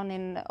down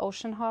in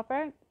Ocean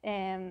Harbor.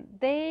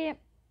 They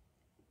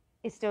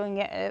is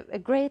doing a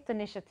great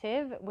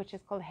initiative which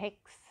is called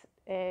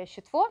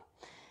H22,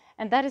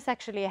 and that is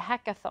actually a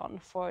hackathon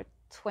for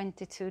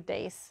 22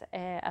 days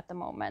at the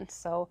moment.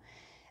 So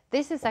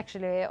this is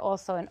actually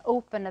also an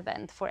open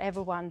event for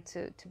everyone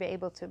to be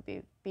able to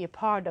be a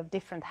part of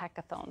different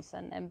hackathons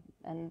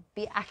and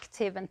be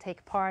active and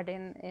take part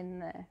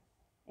in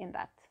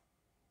that.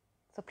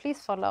 So please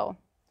follow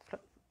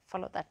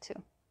that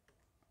too.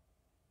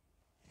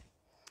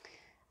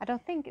 I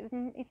don't think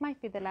it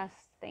might be the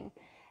last thing.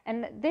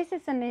 And this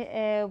is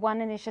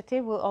one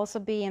initiative will also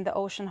be in the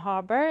Ocean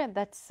Harbor.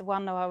 That's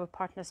one of our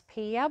partners,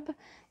 Peab.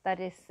 That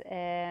is,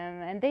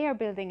 and they are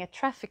building a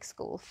traffic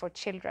school for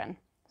children,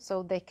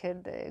 so they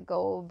could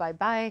go by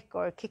bike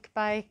or kick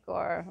bike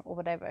or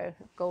whatever,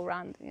 go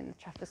around in the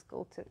traffic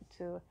school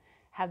to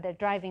have their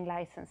driving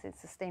license in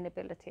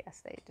sustainability,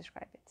 as they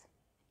describe it.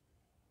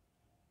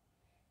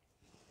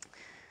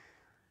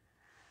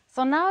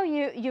 So now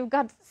you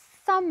got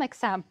some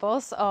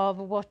examples of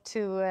what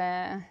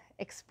to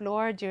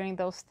explore during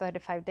those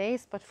 35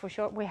 days, but for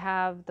sure we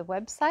have the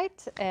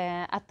website.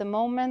 At the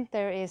moment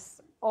there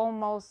is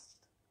almost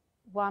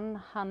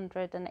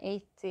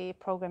 180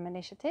 program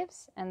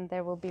initiatives, and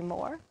there will be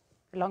more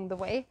along the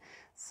way.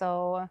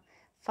 So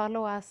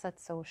follow us at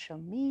social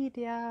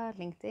media,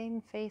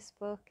 LinkedIn,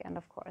 Facebook, and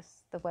of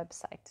course the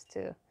website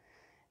to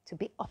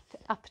be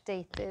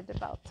updated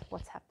about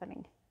what's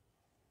happening.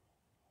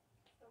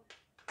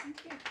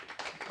 Thank you.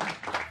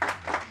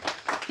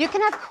 You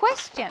can have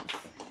questions.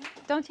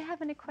 Don't you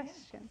have any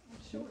questions?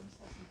 Sure.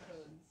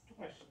 Two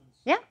questions.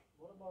 Yeah?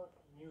 What about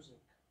music?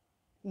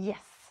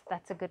 Yes,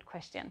 that's a good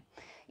question.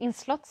 In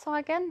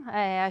Slottshagen,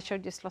 I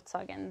showed you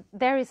Slottshagen,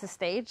 there is a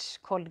stage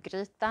called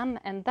Grytan,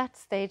 and that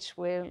stage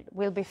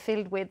will be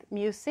filled with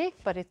music,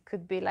 but it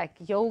could be like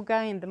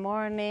yoga in the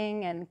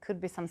morning and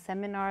could be some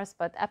seminars,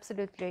 but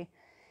absolutely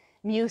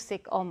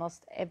music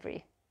almost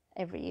every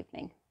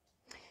evening.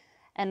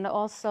 And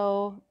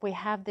also we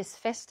have this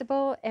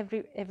festival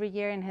every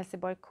year in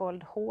Helsingborg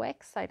called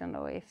HX. I don't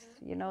know if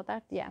you know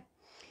that. Yeah,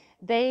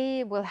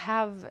 they will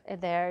have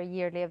their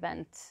yearly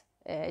event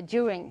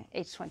during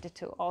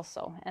H22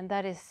 also, and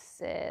that is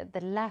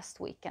the last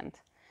weekend,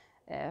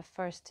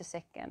 1st to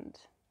 2nd,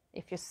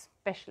 if you're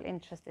especially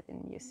interested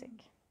in music.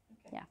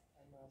 Okay. Yeah.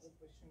 Another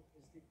question,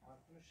 is the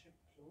partnership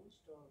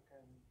closed or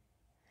can...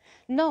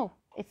 No,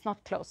 it's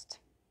not closed.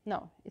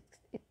 No,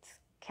 it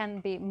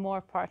can be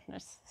more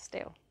partners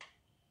still.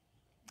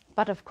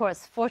 But of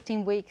course,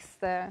 14 weeks,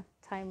 the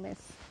time is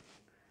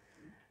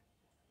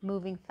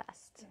moving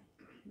fast.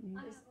 I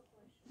have a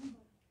question.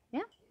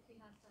 Yeah? If we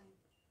have time.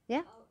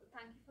 Yeah?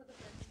 Thank you for the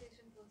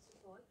presentation, first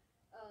of all.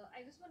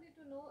 I just wanted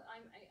to know,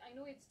 I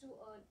know it's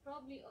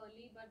probably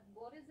early, but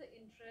what is the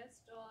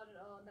interest or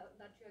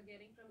that you're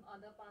getting from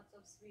other parts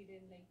of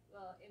Sweden, like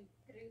in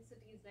great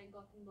cities like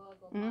Gothenburg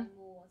or Malmö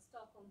or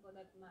Stockholm for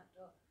that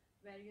matter,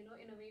 where, you know,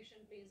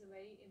 innovation plays a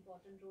very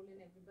important role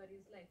in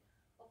everybody's life.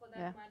 Or for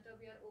that matter,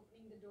 we are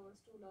opening the doors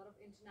to a lot of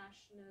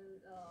international,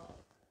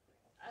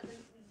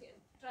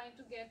 trying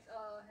to get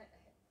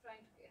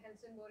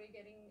Helsingborg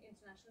getting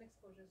international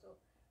exposure. So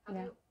have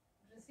you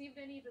received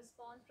any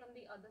response from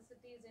the other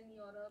cities in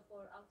Europe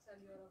or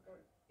outside Europe?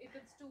 Or if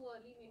it's too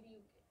early, maybe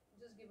you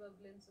just give a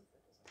glimpse of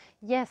it or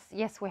something.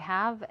 Yes, we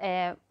have.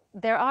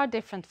 There are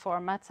different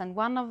formats, and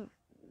one of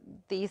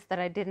these that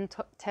I didn't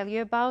tell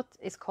you about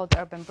is called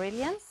Urban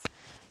Brilliance.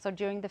 So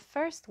during the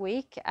first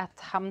week at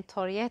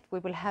Hamntorget, we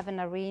will have an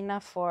arena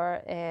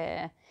for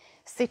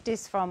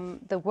cities from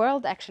the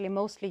world, actually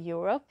mostly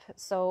Europe.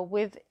 So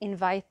we've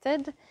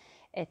invited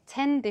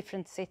 10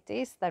 different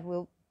cities that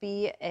will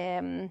be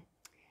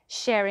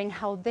sharing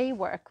how they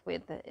work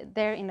with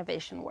their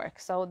innovation work.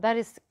 So that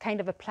is kind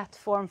of a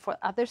platform for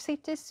other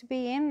cities to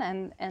be in,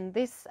 and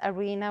this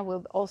arena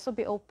will also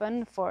be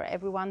open for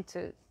everyone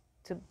to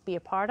be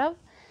a part of.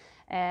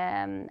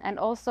 And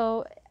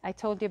also, I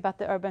told you about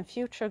the Urban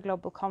Future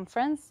Global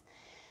Conference.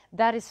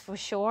 That is for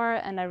sure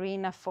an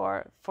arena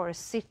for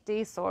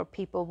cities or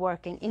people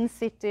working in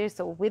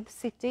cities or with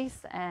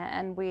cities.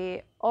 And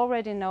we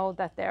already know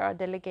that there are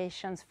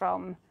delegations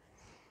from,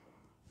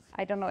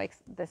 I don't know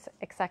the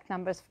exact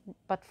numbers,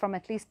 but from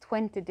at least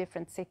 20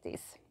 different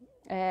cities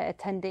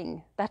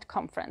attending that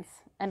conference.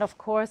 And of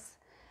course,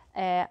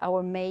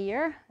 our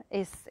mayor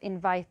is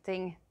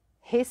inviting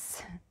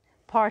his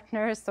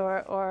partners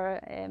or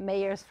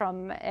mayors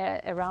from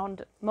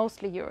around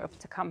mostly Europe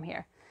to come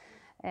here.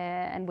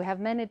 And we have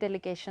many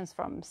delegations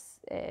from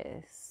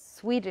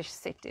Swedish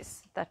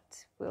cities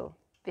that will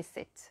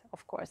visit,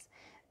 of course.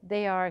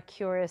 They are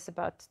curious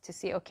about to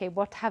see, okay,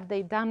 what have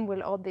they done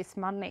with all this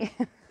money?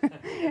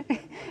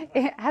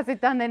 Has it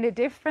done any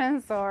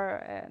difference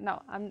or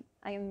no?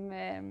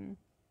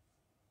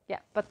 Yeah,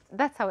 but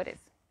that's how it is.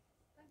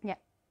 Yeah.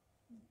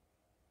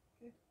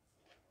 Good.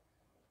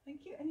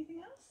 Thank you. Anything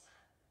else?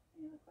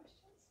 Any other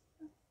questions?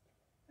 No?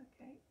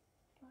 Okay.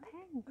 Right.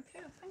 Thanks. Okay.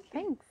 Well, thank you.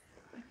 Thanks.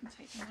 I can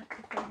take the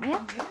microphone. Yeah.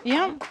 from you.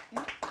 Yeah.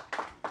 Yeah.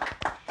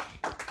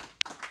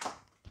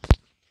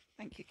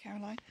 Thank you,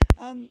 Caroline.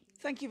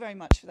 Thank you very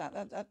much for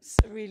that. That's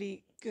a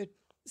really good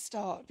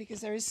start,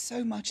 because there is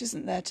so much,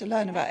 isn't there, to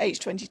learn about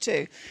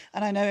H22.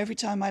 And I know every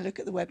time I look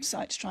at the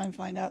website to try and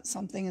find out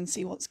something and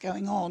see what's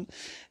going on,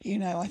 you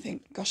know, I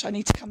think, gosh, I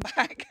need to come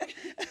back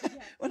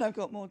when I've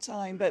got more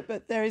time.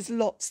 But there is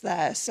lots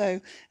there. So,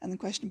 and the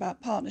question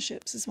about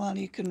partnerships as well,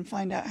 you can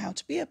find out how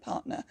to be a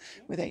partner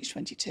with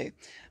H22,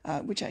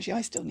 which actually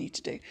I still need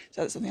to do.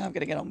 So that's something I'm going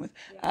to get on with.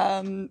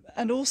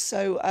 And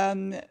also,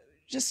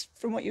 just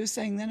from what you were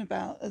saying then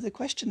about the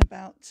question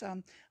about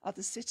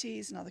other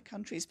cities and other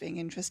countries being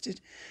interested,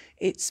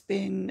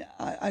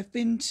 I've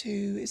been to,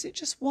 is it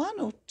just one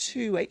or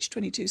two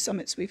H22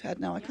 summits we've had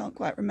now? I can't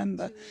quite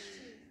remember.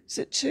 Is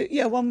it two?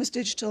 Yeah, one was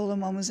digital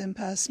and one was in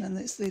person, and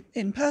it's the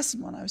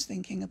in-person one I was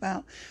thinking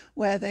about,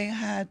 where they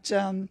had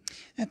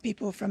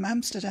people from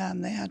Amsterdam,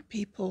 they had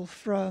people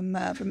from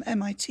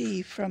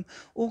MIT, from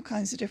all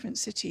kinds of different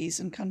cities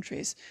and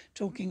countries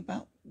talking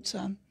about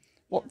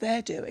what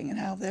they're doing and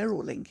how they're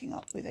all linking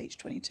up with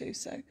H22.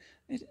 So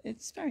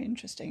it's very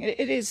interesting.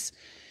 It is,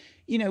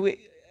 you know,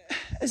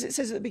 as it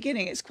says at the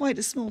beginning, it's quite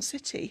a small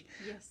city,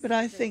 but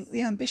I think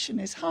the ambition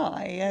is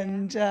high,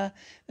 and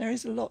there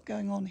is a lot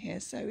going on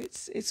here. So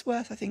it's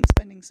worth, I think,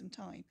 spending some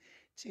time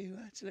to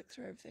look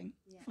through everything,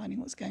 finding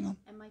what's going on.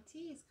 MIT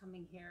is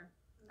coming here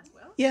as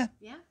well. Yeah.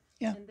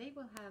 And they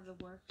will have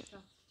a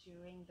workshop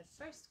during the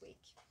first week,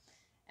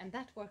 and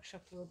that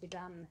workshop will be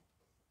done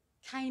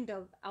kind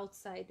of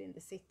outside in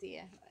the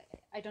city.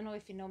 I don't know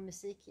if you know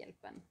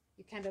Musikhjälpen.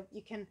 You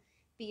can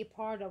be a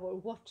part of or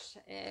watch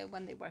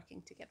when they're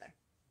working together.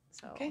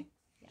 So, okay.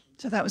 Yeah.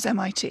 So that was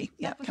MIT.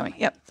 Yeah, coming.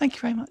 Yep. Thank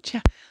you very much.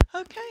 Yeah.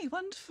 Okay.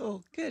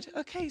 Wonderful. Good.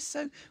 Okay.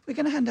 So we're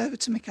going to hand over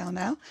to Mikael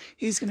now,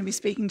 who's going to be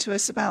speaking to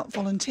us about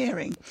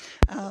volunteering.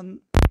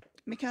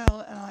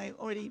 Mikael and I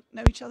already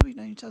know each other. We've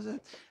known each other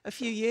a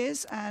few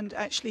years, and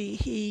actually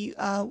he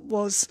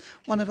was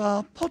one of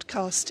our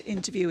podcast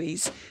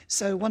interviewees.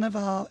 So one of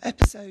our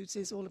episodes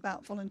is all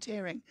about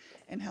volunteering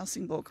in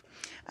Helsingborg,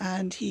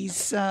 and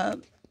he's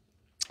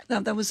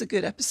that was a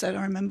good episode.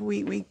 I remember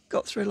we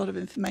got through a lot of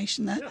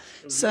information there.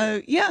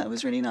 So yeah, it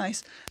was really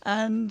nice.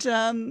 And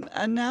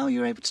now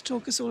you're able to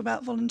talk us all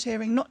about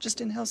volunteering, not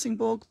just in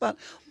Helsingborg, but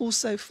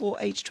also for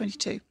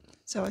H22.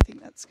 So I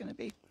think that's going to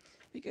be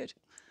good.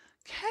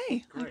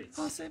 Okay, Great.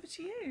 I'll pass over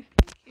to you.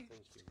 Thank you.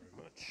 Thank you very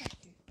much.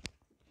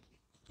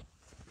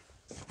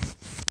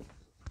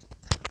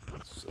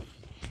 Thank you.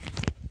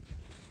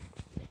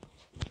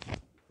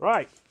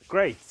 Right,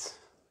 great.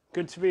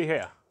 Good to be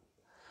here.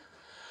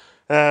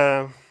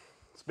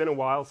 It's been a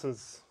while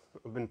since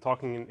I've been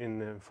talking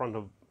in front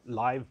of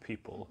live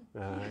people.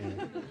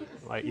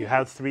 Like you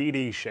have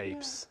 3D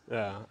shapes.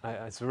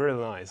 It's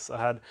really nice. I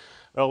had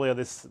earlier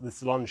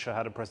this lunch. I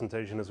had a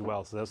presentation as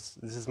well. So this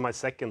is my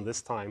second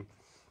this time.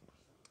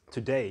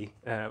 Today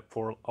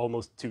for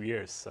almost 2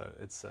 years, so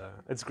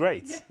it's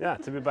great,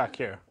 to be back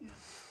here.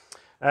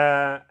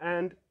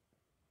 And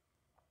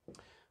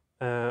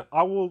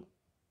I would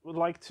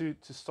like to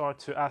start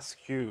to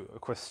ask you a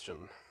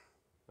question.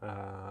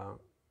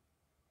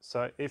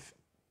 So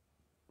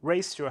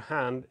raise your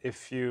hand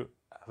if you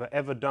have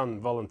ever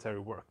done voluntary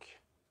work.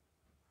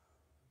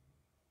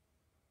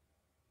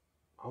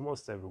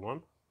 Almost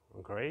everyone,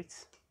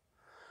 great.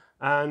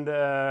 And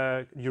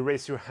you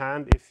raise your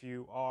hand if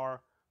you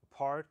are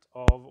part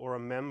of or a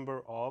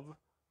member of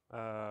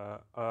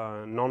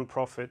a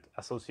non-profit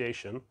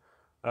association,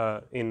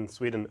 in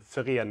Sweden,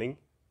 förening.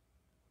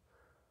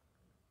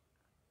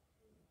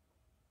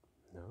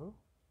 No.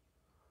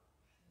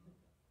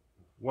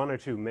 One or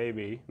two,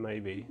 maybe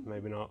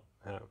not.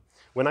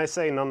 When I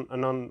say a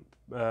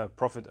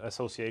non-profit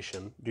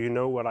association, do you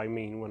know what I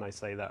mean when I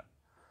say that?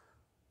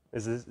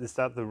 Is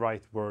that the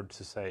right word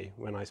to say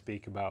when I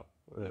speak about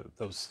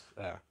those?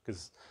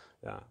 Because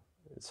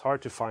it's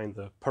hard to find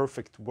the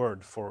perfect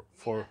word for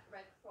Red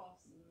Cross.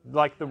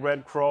 like the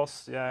Red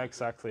Cross. Yeah,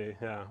 exactly.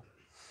 Yeah.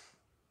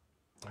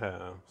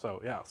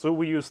 So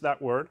we use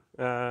that word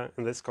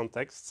in this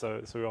context,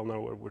 so we all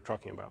know what we're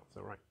talking about.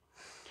 So right.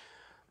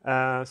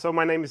 So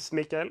my name is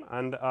Mikael,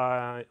 and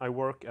I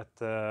work at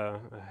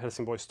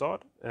Helsingborgs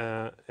stad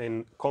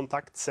in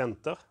contact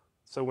center.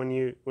 So when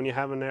you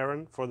have an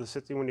errand for the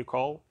city, when you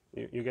call,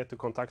 you get to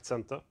contact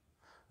center.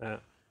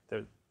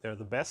 They're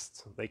the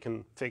best. They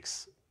can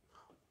fix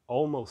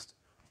almost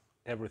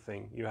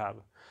everything you have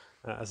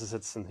as a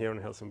citizen here in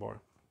Helsingborg.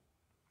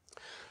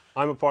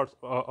 I'm a part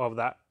of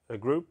that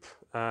group,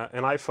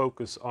 and I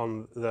focus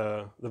on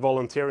the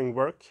volunteering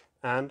work,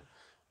 and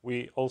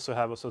we also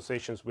have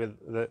associations with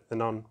the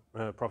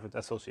non-profit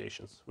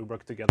associations. We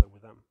work together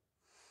with them.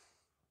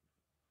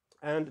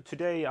 And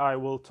today I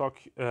will talk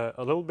a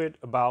little bit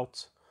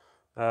about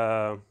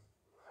the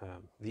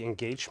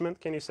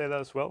engagement. Can you say that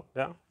as well?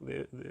 Yeah.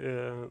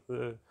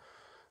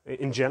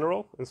 In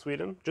general in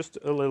Sweden, just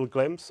a little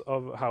glimpse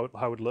of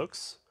how it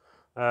looks,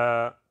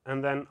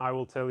 and then I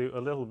will tell you a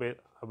little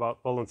bit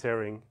about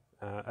volunteering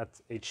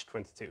at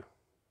H22.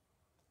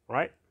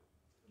 Right?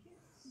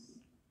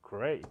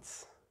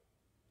 Great.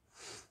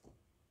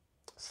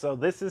 So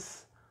this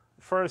is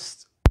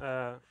first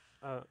a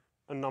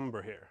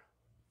number here,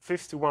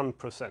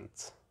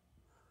 51%.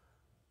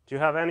 Do you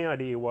have any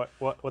idea what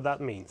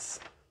that means?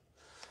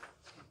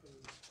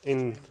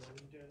 In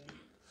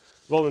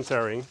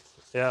volunteering,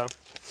 yeah,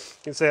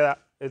 you can say that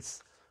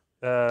it's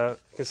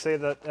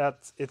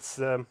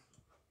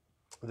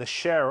the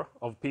share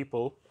of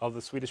people of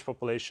the Swedish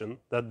population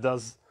that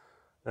does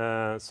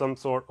some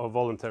sort of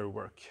voluntary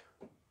work.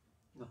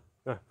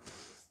 No.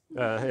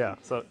 Yeah,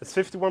 so it's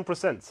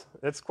 51%.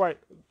 It's quite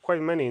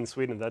many in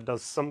Sweden that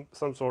does some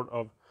sort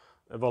of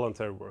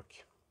voluntary work.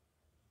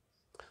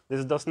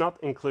 This does not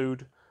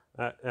include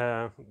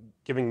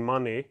giving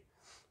money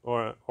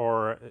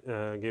or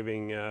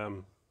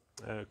giving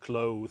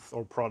clothes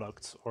or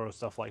products or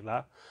stuff like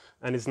that,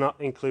 and it's not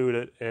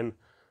included in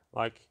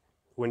like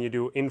when you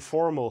do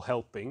informal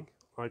helping,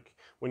 like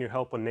when you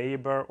help a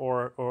neighbor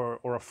or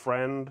a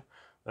friend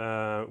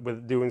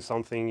with doing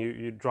something.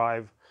 You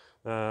drive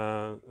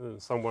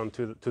someone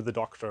to the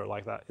doctor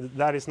like that.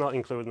 That is not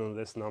included in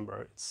this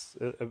number. It's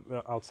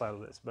outside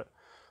of this. But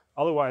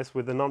otherwise,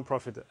 with the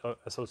non-profit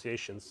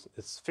associations,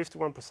 it's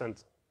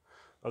 51%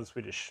 of the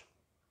Swedish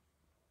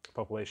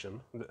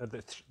population,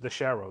 the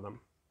share of them.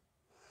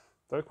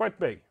 So they're quite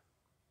big.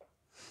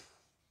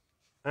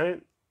 And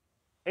in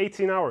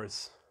 18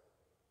 hours,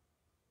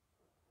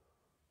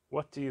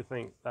 what do you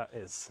think that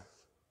is?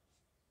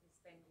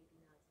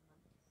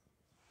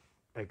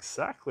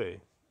 Exactly.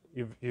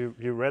 You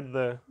read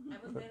the... I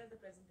was there at the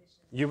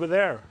presentation. You were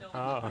there? No.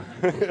 Ah.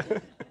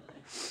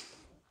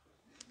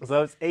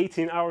 So it's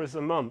 18 hours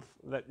a month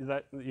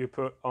that you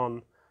put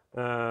on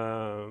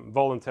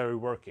voluntary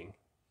working.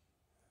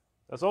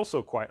 That's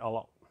also quite a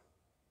lot.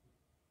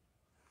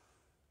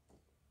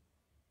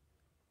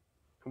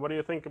 What do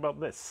you think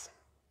about this?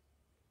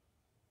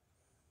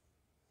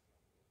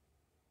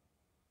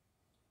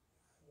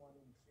 1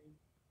 in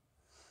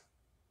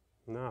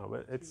 3. No,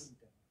 but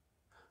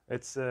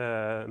it's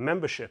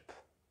membership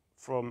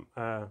from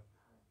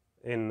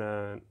in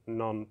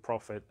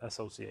non-profit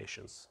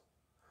associations.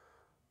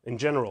 In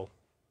general,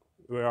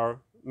 we are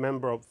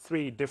member of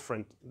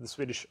the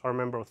Swedish are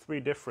member of three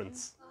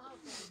different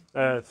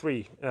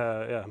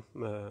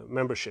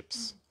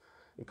memberships.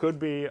 It could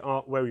be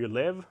where you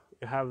live.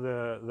 You have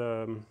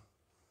the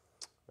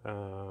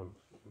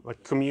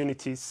like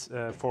communities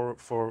for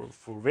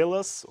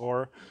villas,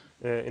 or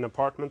in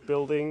apartment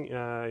building.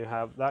 You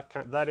have that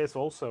that is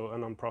also a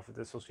non-profit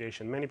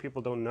association. Many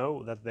people don't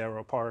know that they're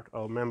a part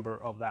or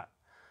member of that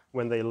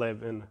when they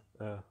live in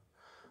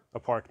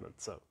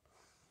apartment. So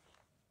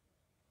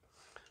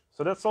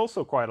that's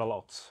also quite a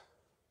lot.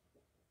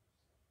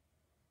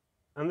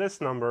 And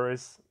this number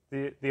is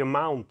the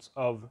amount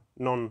of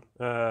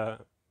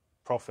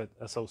non-profit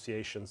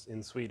associations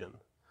in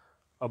Sweden,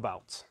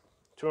 about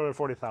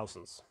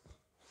 240,000.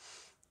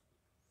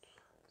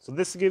 So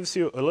this gives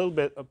you a little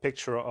bit a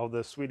picture of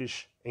the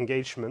Swedish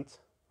engagement,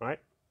 right?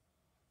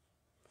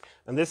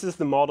 And this is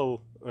the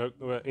model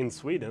in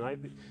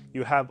Sweden.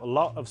 You have a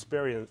lot of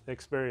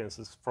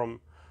experiences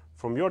from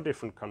your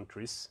different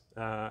countries,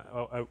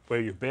 where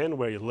you've been,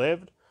 where you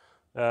lived.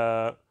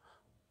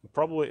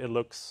 Probably it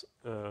looks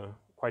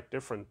quite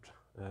different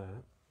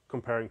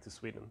comparing to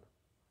Sweden.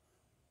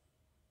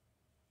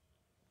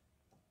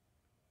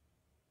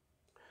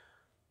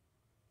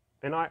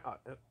 And I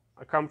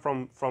come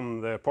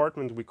from the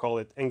apartment, we call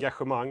it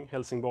Engagemang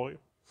Helsingborg.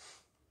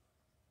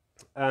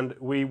 And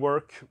we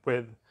work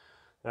with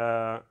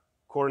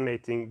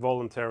coordinating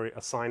voluntary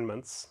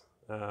assignments.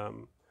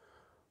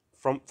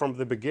 From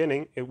the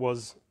beginning, it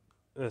was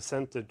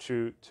centered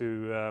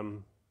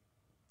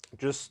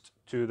just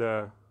to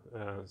the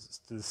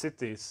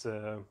cities,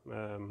 to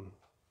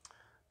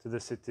the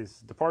city's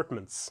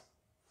departments.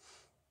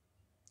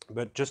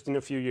 But just in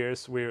a few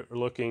years, we're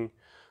looking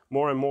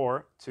more and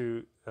more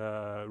to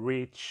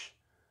reach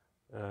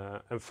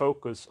and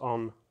focus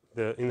on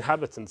the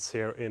inhabitants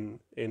here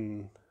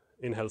in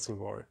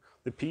Helsingborg,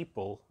 the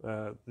people,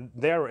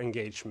 their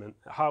engagement.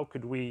 How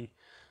could we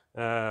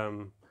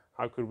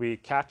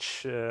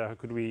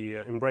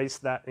embrace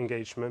that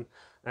engagement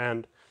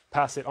and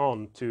pass it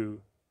on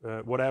to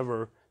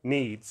whatever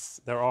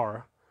needs there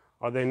are?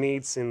 Are there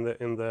needs in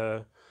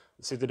the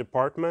city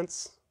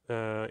departments,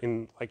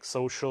 in like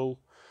social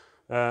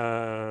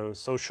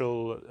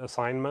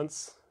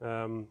assignments,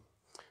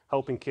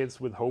 helping kids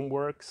with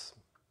homeworks?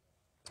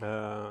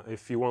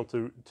 If you want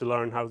to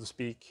learn how to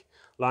speak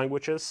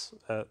languages,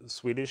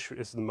 Swedish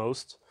is the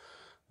most.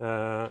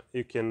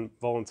 You can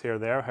volunteer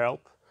there,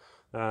 help.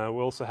 We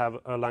also have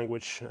a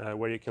language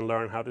where you can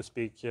learn how to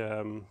speak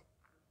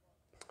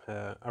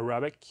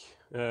Arabic.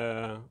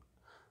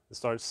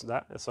 Starts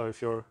that. So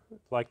if you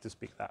like to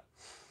speak that,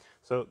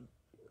 so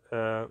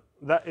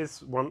that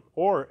is one.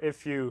 Or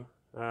if you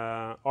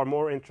are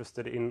more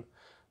interested in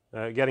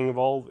getting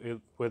involved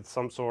with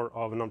some sort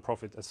of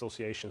non-profit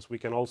associations, we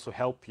can also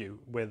help you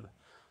with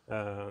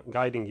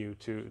guiding you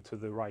to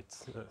the right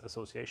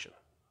association.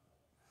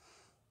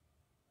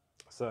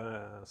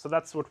 So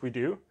that's what we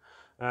do.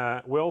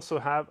 We also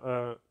have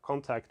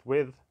contact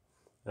with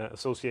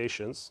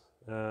associations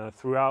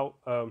throughout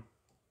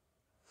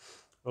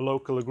a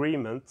local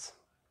agreement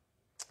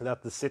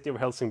that the city of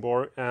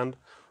Helsingborg and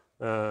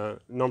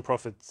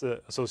non-profit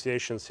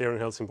associations here in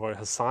Helsingborg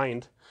has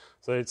signed.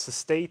 So it's a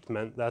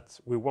statement that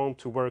we want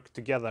to work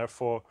together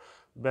for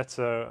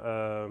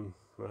better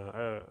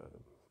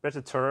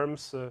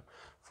terms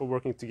for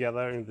working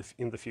together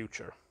in the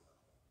future,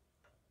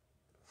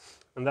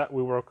 and that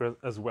we work with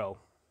as well.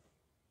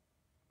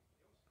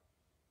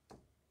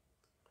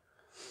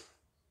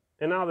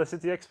 And now the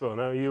City Expo.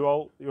 Now you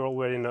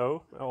already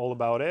know all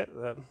about it,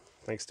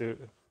 thanks to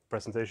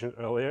presentation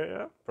earlier.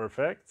 Yeah,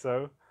 perfect.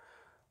 So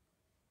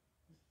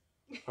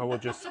I will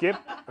just skip.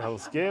 I will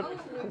skip.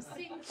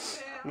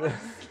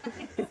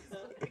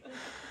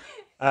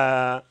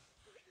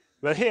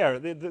 But here,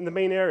 the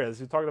main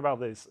areas, you talked about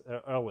this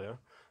earlier.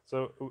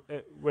 So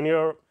when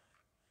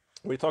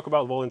we talk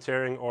about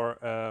volunteering or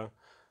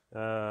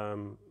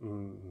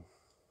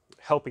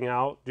helping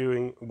out,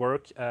 doing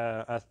work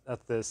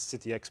at the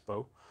City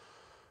Expo,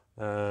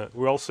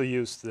 we also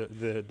use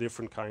the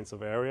different kinds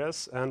of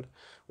areas, and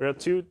there are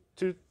two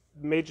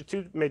major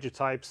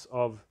types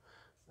of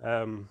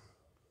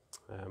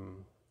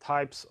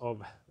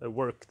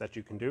work that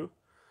you can do.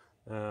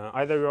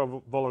 Either you're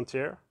a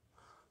volunteer,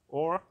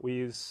 or we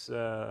use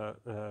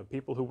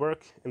people who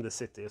work in the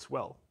city as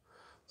well.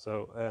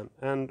 So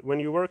and when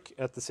you work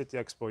at the City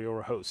Expo,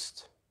 you're a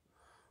host.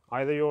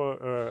 Either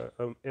you're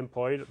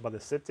employed by the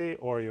city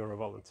or you're a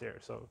volunteer.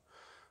 So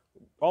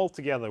all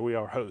together we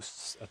are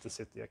hosts at the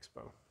City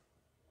Expo.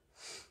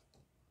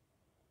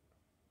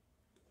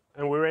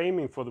 And we're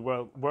aiming for the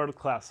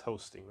world-class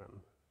hosting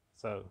then.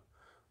 So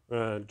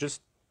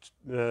just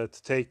to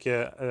take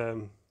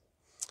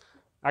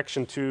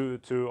action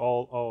to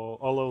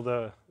all of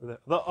the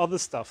other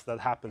stuff that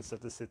happens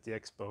at the City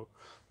Expo,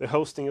 the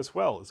hosting as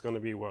well is going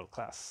to be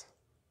world-class.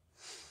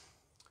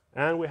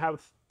 And we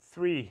have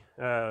three,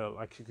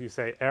 like you could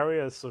say,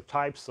 areas or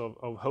types of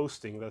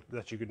hosting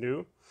that you can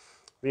do.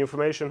 The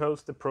information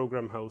host, the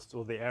program host,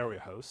 or the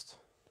area host.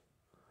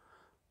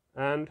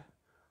 And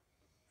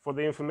for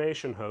the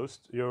information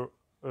host, you're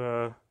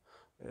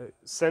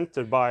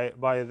centered by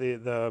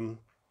the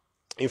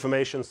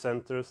information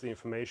centers, the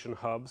information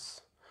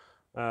hubs.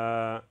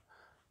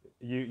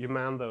 You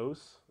man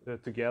those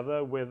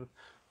together with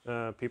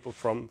people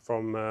from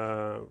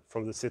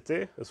the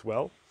city as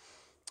well,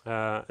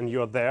 and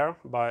you're there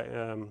by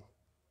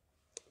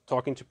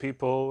talking to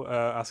people,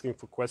 asking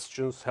for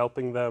questions,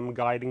 helping them,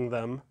 guiding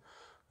them.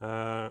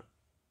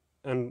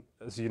 And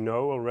as you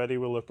know already,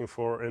 we're looking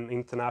for an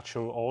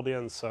international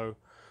audience, so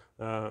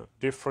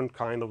different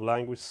kind of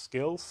language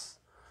skills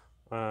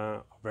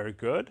are very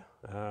good.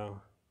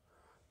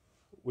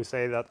 We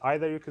say that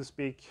either you can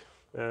speak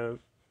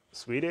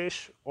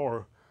Swedish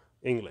or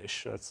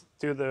English. That's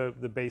two of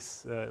the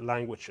base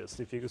languages.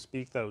 If you can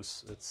speak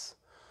those, it's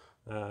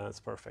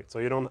perfect. So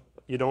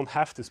you don't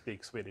have to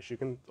speak Swedish. You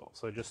can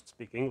also just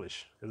speak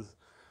English, because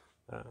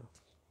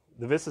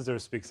the visitor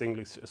speaks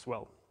English as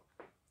well.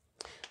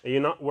 And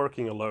you're not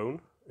working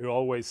alone. You're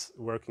always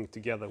working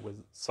together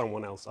with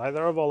someone else,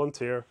 either a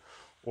volunteer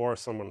or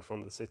someone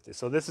from the city.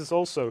 So this is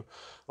also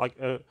like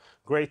a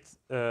great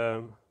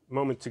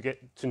moment to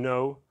get to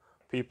know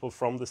people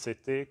from the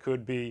city.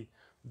 Could be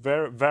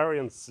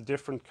variants,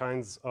 different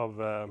kinds of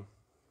how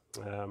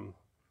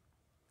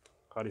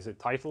do you say,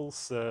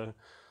 titles,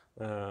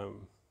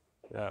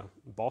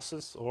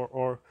 bosses,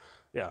 or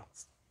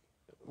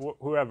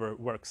whoever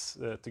works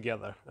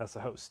together as a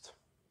host.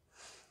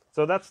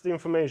 So that's the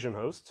information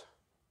host,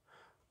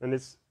 and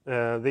it's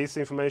these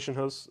information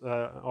hosts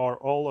are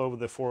all over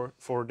the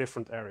four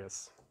different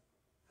areas.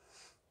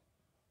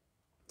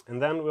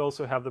 And then we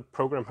also have the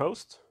program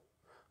host,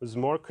 who's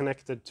more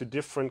connected to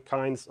different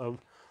kinds of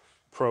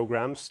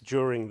programs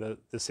during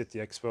the City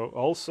Expo,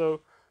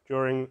 also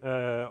during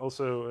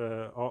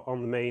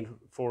on the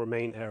four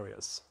main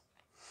areas.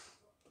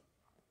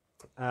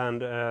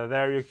 And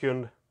there you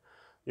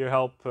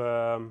help,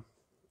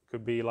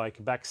 could be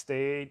like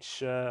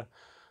backstage,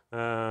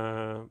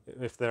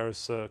 if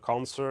there's a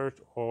concert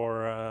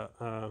or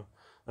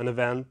an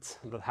event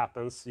that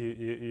happens.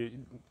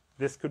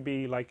 This could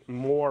be like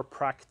more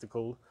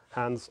practical,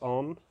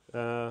 hands-on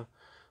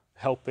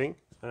helping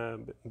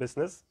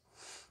business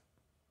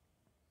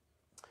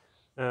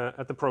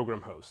at the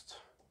program host.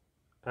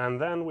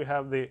 And then we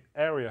have the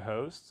area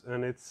host,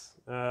 and it's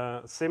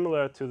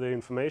similar to the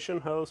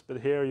information host, but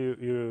here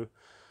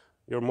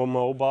you're more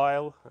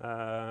mobile.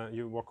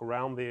 You walk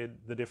around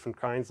the different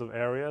kinds of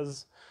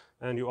areas,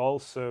 and you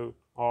also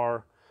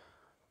are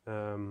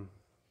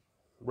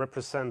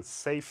represent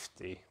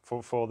safety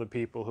for the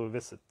people who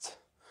visit.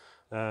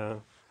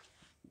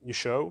 You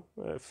show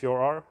if you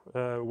are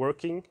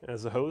working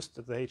as a host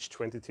at the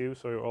H22,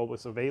 so you're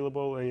always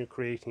available and you're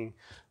creating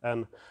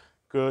a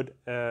good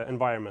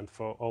environment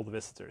for all the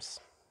visitors.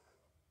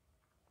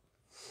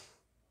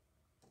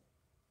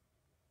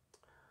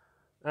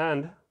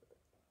 And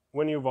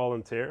when you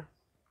volunteer,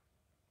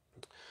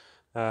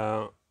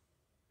 all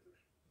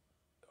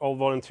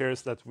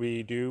volunteers that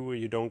we do,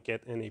 you don't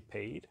get any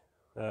paid.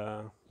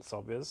 It's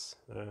obvious.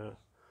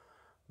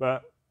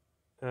 But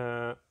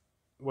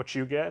what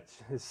you get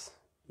is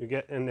you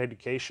get an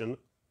education.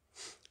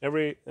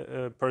 Every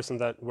person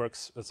that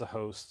works as a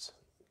host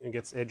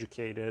gets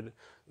educated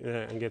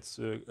and gets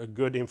a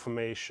good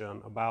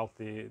information about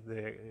the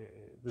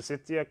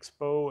City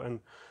Expo and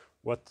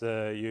what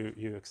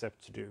you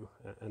accept to do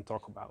and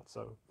talk about.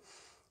 So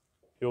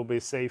you'll be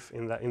safe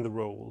in the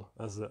role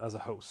as a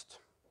host.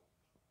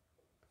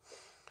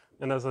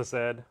 And as I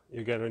said,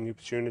 you get an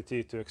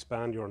opportunity to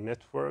expand your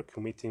network,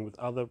 meeting with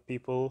other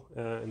people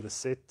in the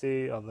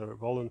city, other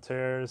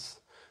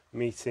volunteers,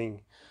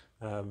 meeting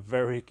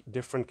very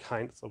different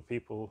kinds of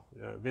people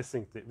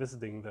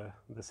visiting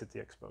the City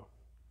Expo.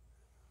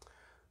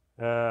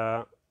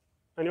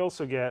 And you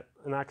also get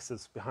an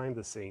access behind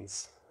the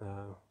scenes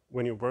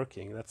when you're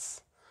working.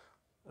 That's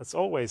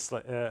always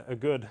like a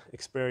good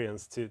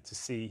experience to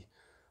see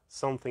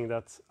something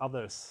that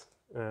others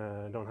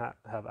don't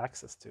have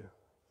access to.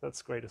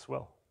 That's great as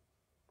well.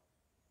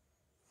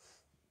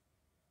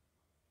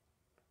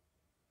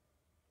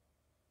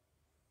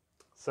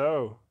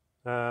 So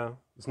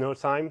there's no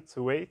time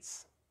to wait.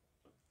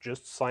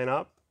 Just sign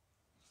up,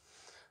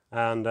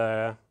 and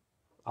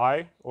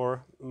I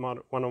or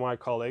one of my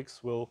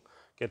colleagues will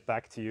get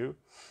back to you.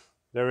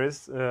 There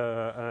is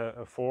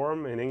a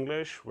form in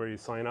English where you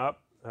sign up.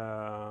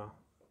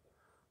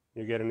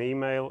 You get an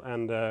email,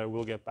 and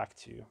we'll get back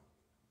to you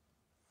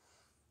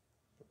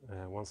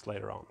once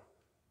later on.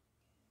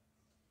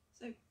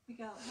 So,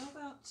 Mikael, how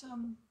about,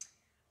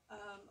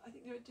 I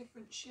think there are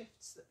different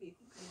shifts that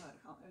people can work,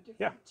 aren't there?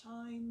 Different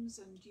times,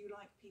 and do you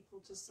like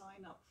people to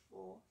sign up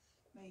for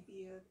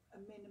maybe a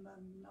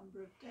minimum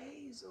number of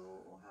days,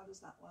 or how does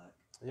that work?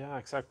 Yeah,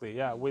 exactly.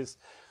 Yeah, we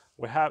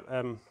have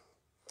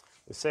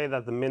we say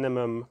that the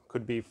minimum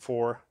could be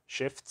 4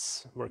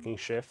 shifts, working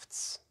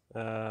shifts,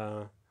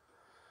 to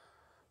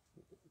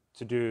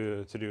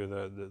do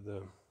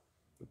the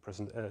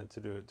present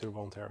to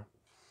volunteer,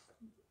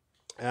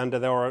 and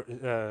there are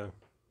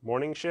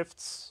morning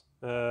shifts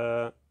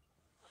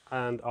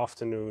and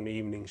afternoon,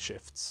 evening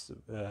shifts,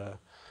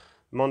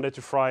 Monday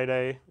to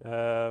Friday,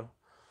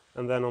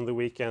 and then on the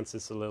weekends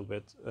it's a little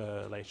bit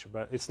later.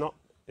 But it's not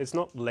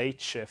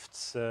late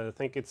shifts. I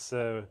think it's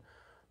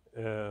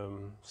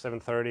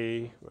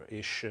 7:30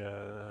 ish.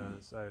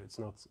 So it's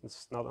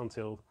not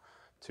until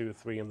 2,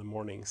 3 in the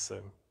morning.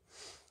 So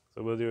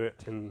we'll do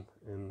it in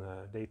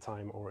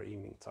daytime or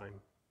evening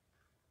time.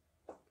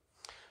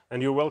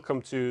 And you're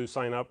welcome to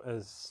sign up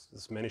as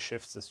many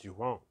shifts as you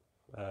want.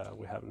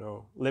 We have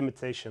no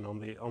limitation on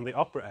the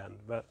upper end,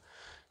 but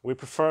we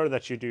prefer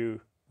that you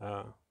do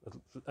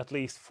at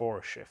least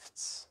 4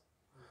 shifts.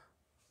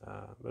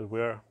 But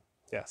we're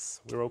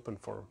open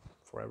for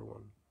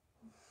everyone.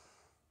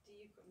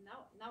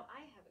 Now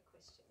I have a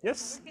question.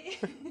 Yes.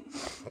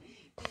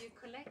 Do you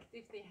collect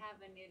if they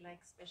have any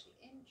like special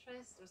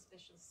interest or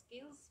special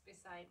skills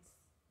besides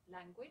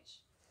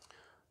language?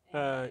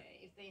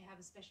 If they have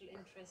a special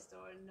interest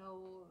or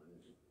know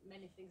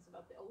many things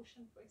about the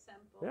ocean, for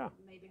example,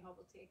 maybe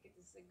Hoboteket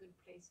is a good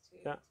place to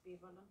be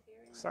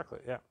volunteering. Exactly,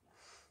 yeah.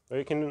 But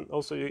you can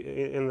also,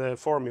 in the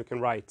form, you can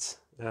write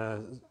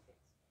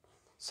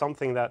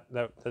something that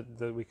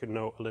we could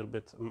know a little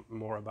bit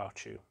more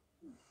about you,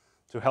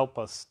 to help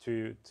us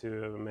to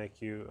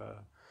make you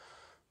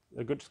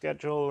a good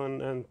schedule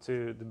and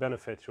to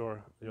benefit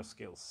your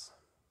skills.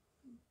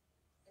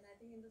 And I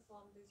think in the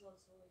form there's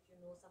also, if you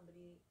know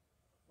somebody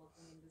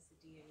working in the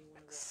city and you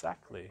want to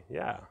Exactly,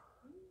 yeah.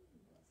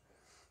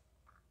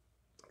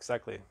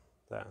 Exactly.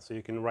 So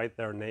you can write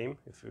their name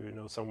if you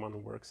know someone who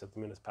works at the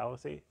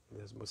municipality, the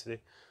Helsingborg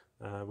city.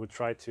 We'll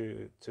try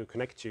to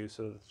connect you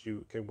so that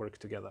you can work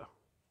together.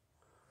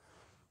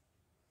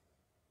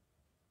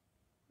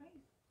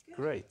 Good.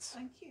 Great.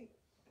 Thank you.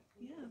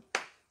 Yeah.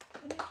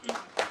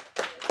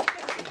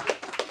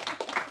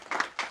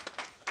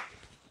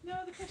 No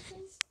other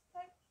questions?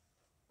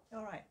 No?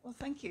 All right. Well,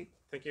 thank you.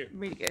 Thank you.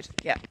 Really good.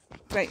 Yeah.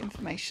 Great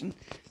information.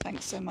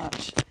 Thanks so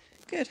much.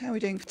 Good. How are we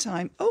doing for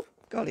time? Oh,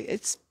 golly,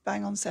 it's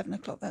bang on 7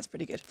 o'clock. That's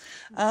pretty good.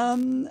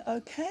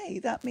 Okay.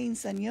 That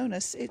means then,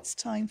 Jonas, it's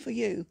time for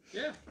you.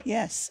 Yeah.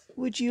 Yes.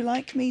 Would you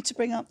like me to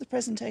bring up the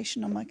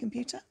presentation on my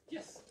computer?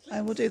 Yes.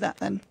 I will do that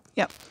then.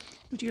 Yep.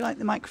 Would you like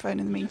the microphone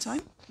in the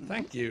meantime?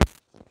 Thank you.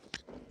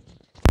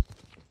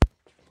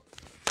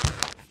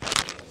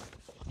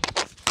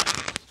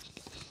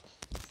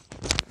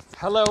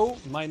 Hello,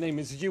 my name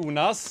is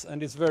Jonas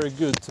and it's very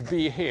good to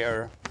be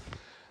here.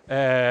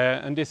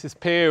 And this is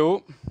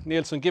P.O.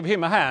 Nilsson, give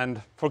him a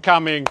hand for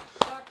coming.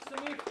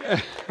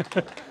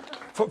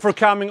 for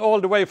coming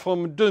all the way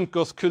from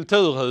Dunkers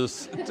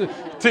Kulturhus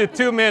to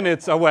 2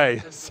 minutes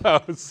away.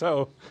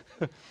 So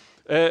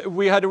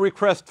we had a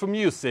request for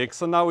music,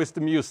 so now it's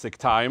the music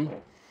time.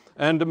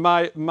 And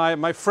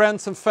my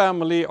friends and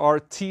family are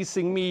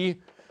teasing me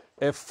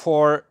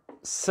for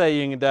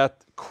saying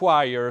that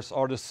choirs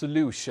are the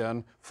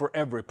solution for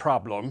every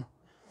problem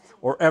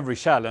or every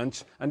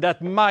challenge, and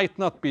that might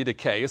not be the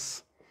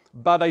case,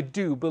 but I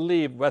do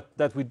believe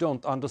that we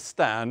don't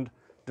understand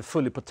the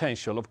full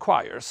potential of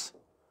choirs.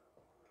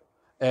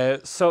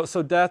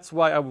 So that's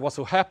why I was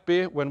so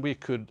happy when we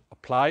could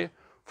apply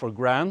for a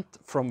grant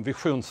from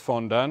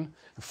Visionsfonden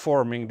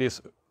forming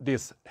this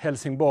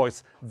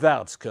Helsingborgs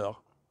Världskör.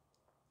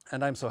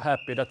 And I'm so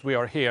happy that we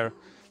are here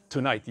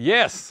tonight.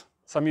 Yes,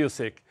 some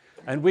music.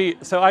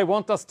 So I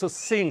want us to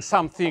sing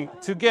something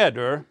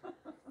together.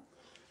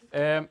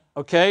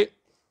 Okay.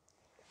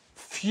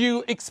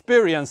 Few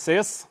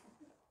experiences.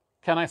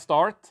 Can I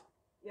start?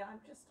 Yeah, I'm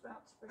just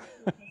about to bring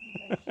up the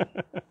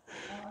presentation.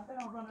 Then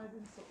I'll run over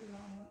and sort the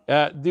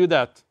line. Do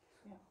that.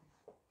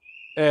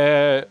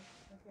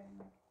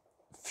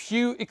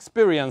 Few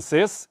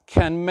experiences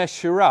can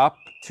measure up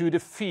to the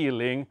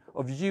feeling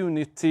of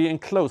unity and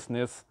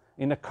closeness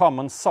in a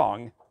common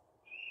song.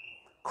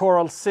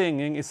 Choral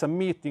singing is a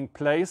meeting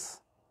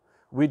place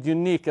with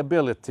unique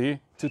ability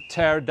to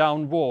tear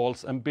down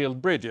walls and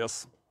build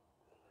bridges.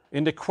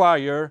 In the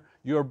choir,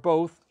 you're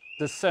both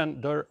the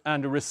sender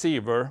and the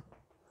receiver.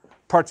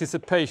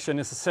 Participation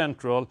is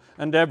central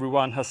and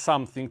everyone has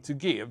something to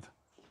give.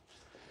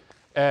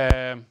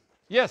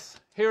 Yes,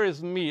 here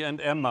is me and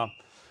Emma.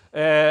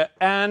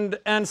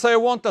 And so I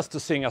want us to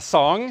sing a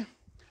song.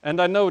 And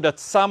I know that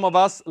some of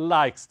us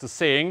likes to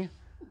sing.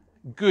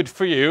 Good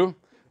for you.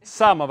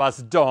 Some of us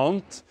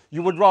don't.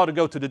 You would rather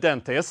go to the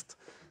dentist.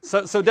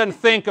 So then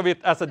think of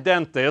it as a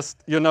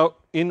dentist. You know,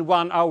 in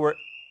 1 hour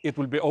it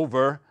will be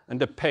over and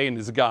the pain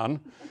is gone.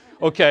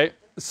 Okay.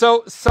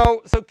 So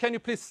can you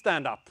please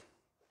stand up?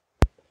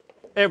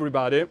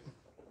 Everybody.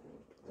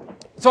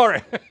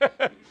 Sorry.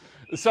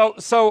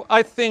 So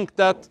I think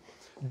that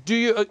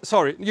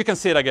sorry, you can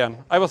see it again.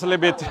 I was a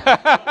little bit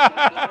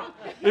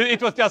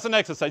it was just an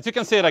exercise. You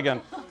can see it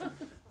again.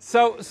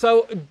 So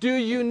do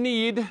you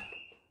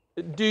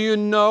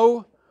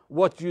know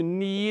what you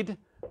need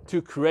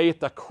to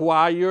create a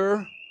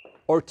choir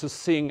or to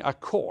sing a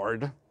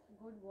chord?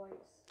 Good voice.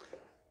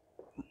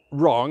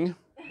 Wrong.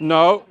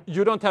 No,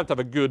 you don't have to have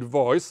a good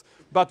voice.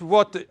 But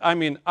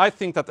I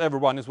think that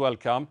everyone is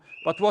welcome.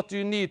 But what do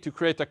you need to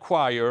create a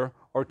choir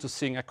or to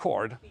sing a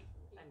chord?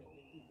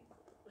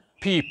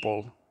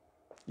 People.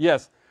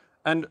 Yes.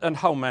 And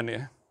how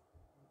many?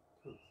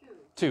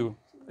 Two.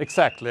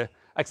 Exactly.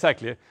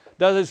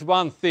 That is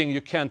one thing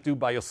you can't do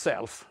by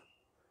yourself.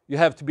 You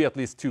have to be at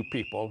least 2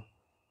 people.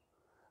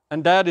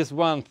 And that is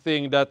one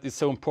thing that is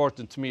so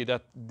important to me,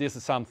 that this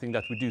is something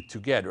that we do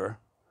together.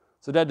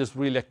 So that is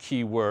really a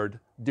key word,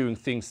 doing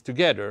things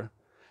together.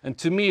 And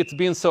to me, it's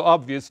been so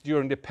obvious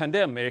during the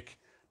pandemic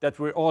that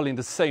we're all in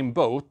the same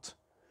boat,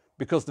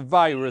 because the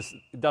virus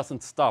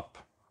doesn't stop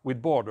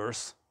with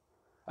borders.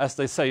 As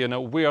they say,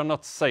 we are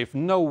not safe.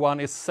 No one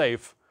is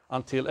safe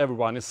until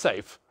everyone is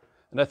safe.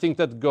 And I think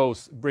that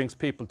brings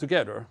people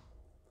together.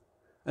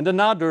 And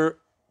another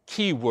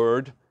key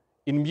word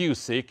in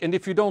music, and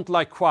if you don't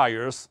like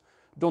choirs,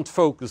 don't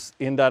focus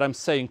in that I'm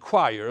saying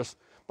choirs,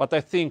 but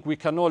I think we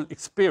can all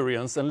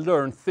experience and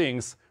learn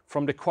things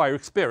from the choir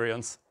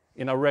experience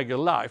in our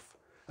regular life.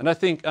 And I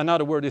think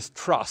another word is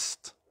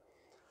trust.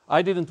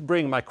 I didn't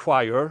bring my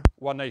choir,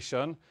 One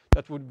Nation.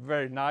 That would be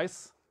very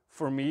nice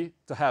for me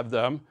to have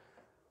them.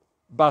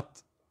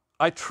 But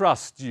I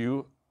trust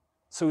you,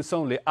 so it's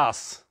only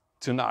us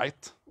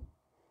tonight.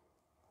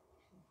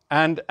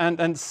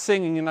 And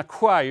singing in a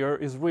choir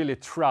is really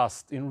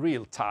trust in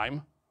real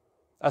time.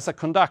 As a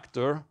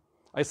conductor,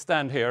 I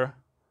stand here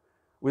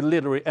with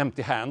literally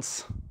empty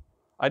hands.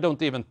 I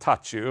don't even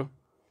touch you,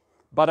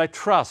 but I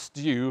trust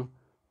you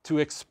to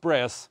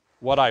express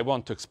what I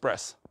want to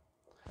express.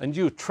 And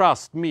you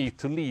trust me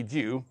to lead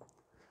you,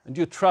 and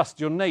you trust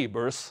your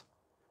neighbors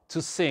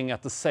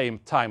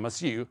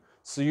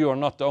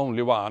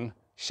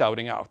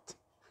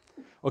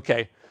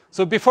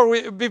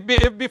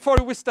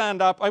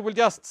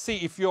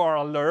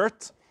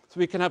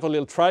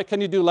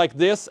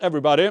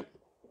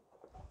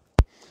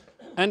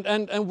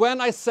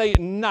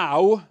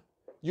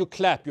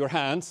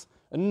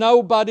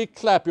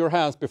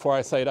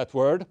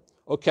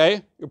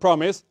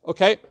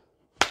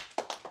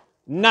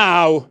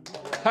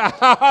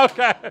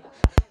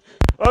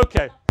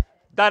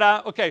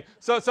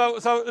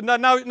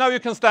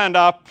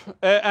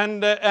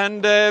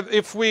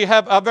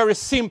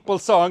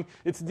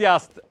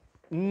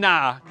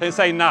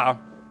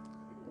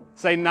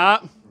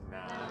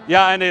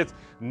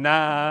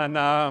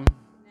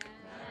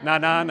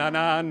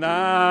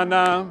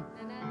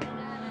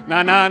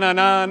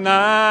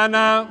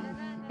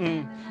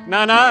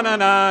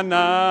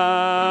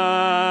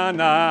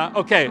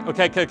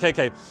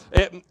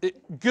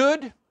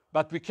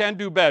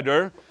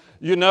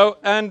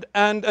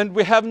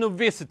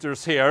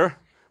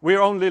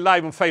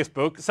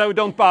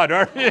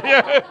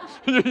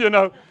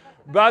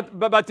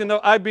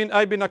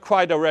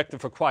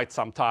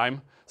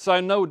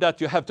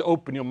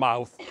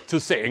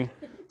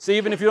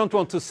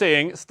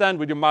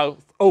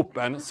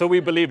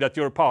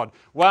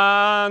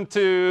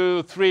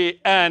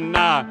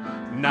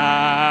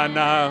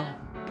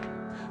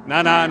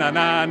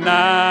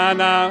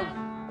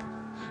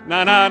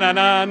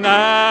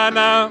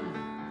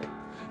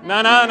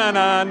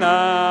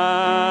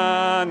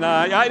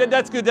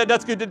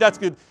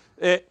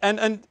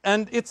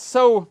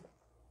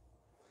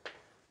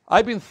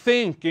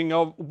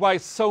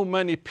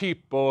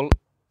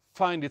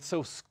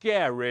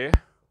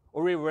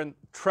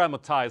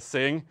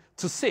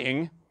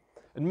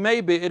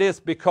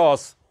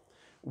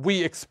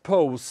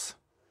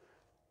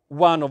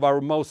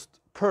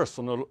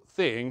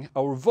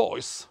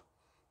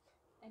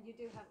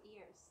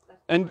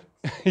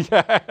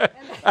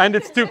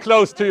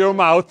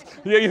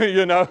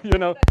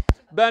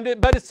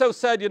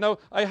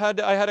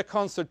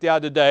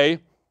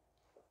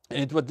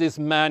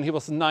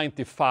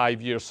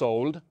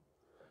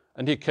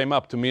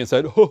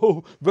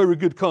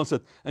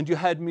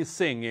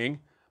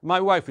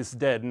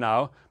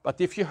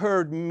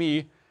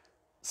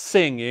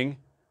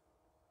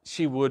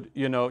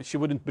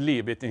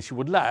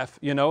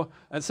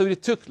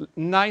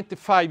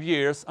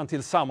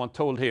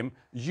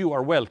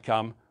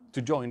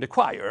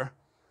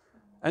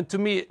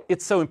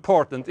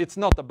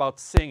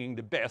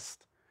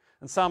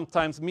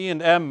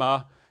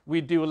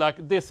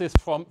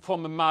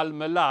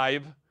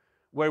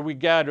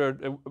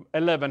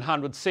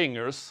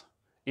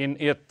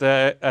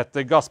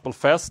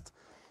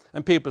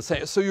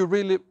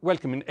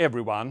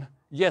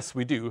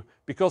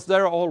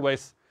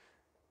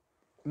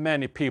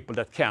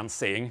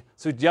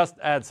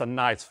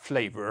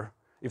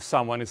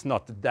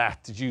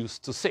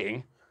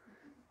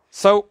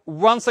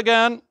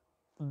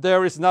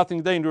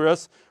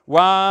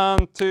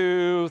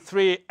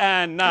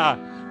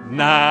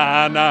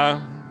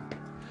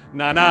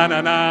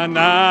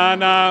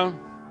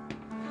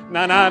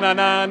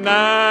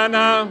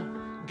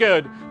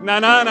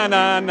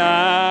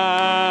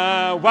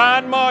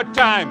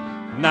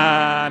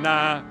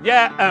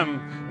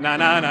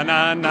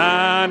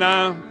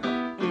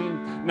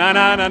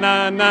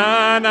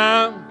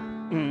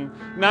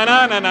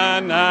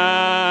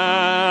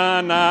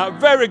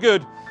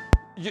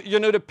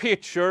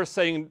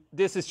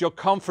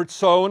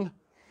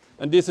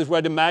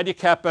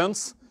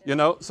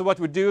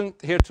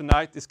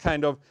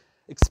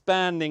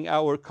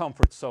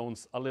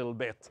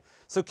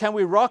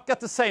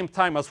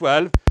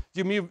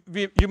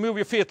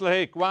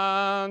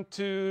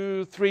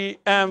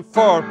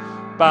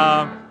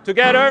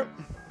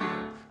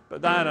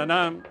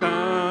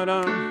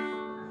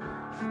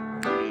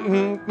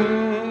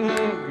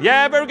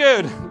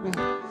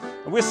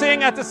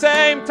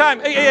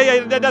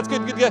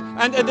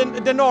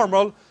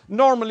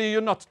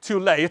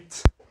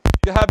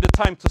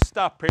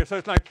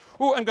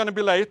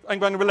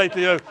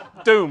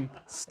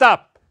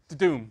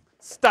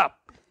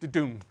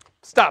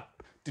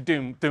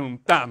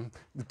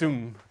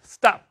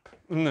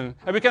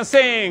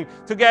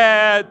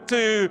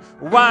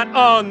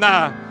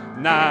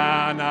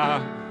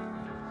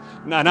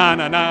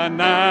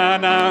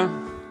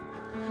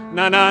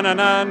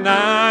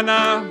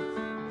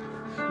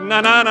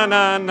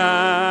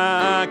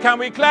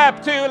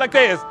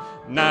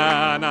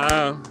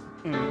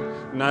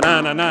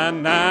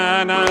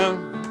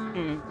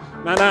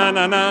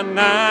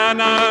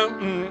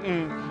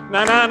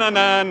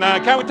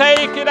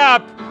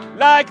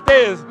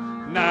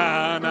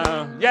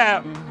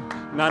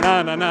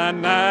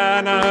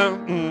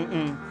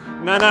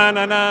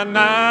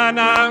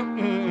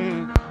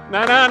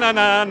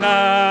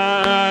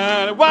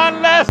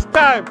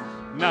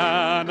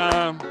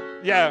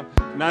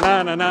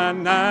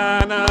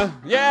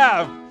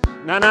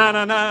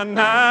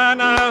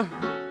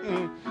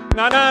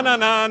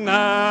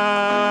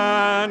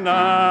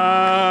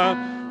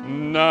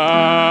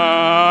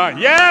na.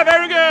 Yeah,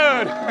 very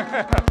good.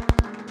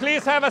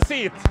 Please have a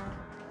seat.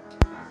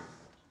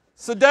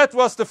 So that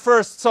was the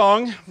first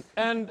song,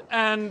 and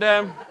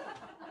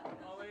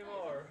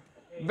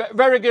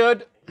very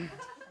good.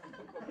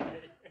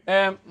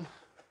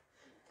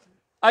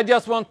 I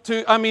just want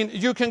to, I mean,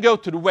 you can go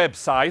to the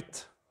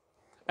website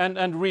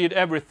and read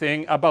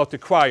everything about the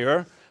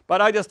choir,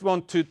 but I just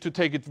want to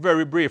take it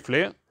very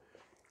briefly.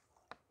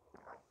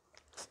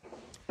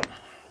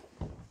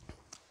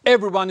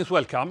 Everyone is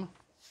welcome.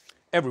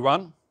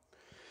 Everyone.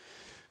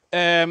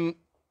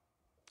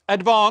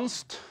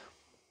 Advanced,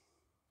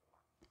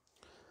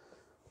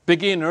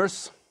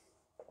 beginners,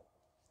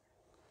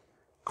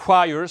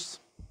 choirs,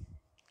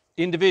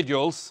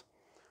 individuals,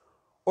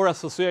 or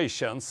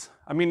associations.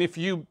 I mean, if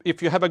you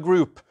have a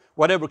group,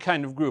 whatever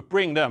kind of group,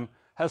 bring them,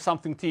 have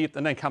something to eat,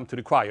 and then come to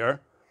the choir.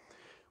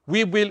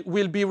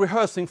 We'll be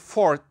rehearsing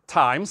 4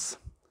 times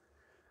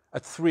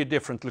at 3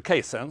 different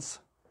locations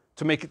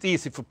to make it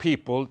easy for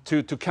people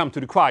to come to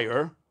the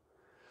choir.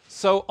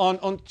 So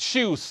on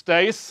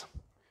Tuesdays,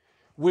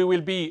 we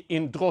will be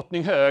in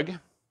Drottninghög,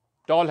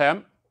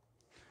 Dalhem.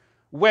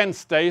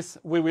 Wednesdays,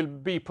 we will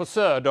be på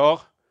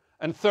Söder,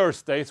 and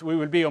Thursdays, we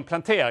will be on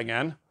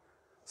Planteringen.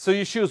 So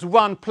you choose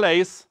one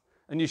place,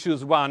 and you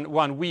choose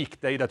one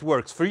weekday that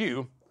works for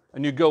you,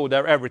 and you go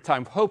there every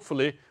time.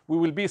 Hopefully, we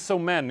will be so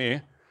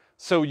many,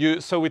 so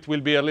it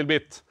will be a little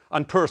bit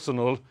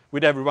unpersonal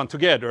with everyone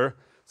together.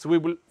 So we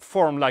will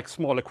form like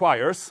smaller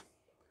choirs,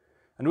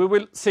 and we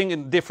will sing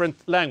in different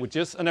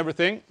languages and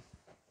everything.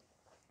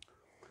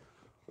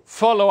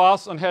 Follow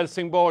us on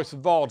Helsingborgs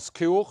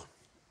Världskör.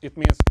 It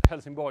means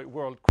Helsingborg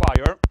World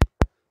Choir.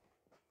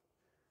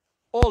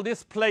 All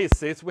these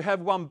places, we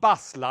have one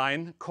bus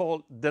line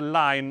called the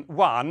Line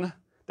 1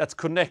 that's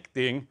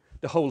connecting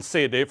the whole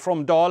city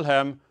from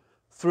Dalhem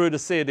through the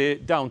city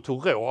down to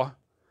Rå.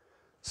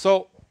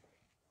 So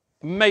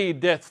May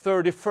the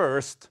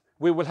 31st,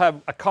 we will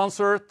have a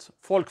concert,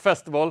 folk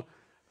festival,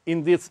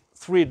 in these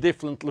 3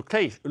 different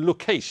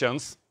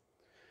locations.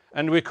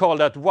 And we call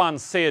that one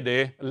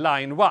city,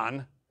 Line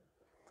 1.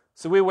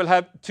 So we will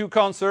have 2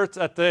 concerts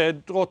at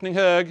the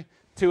Drottninghög,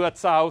 2 at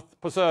South,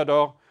 på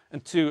Söder,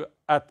 and 2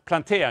 at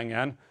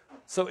Planteringen.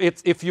 So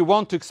if you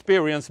want to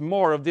experience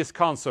more of these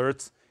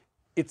concerts,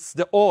 it's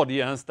the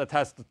audience that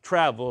has to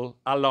travel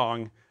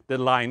along the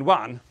Line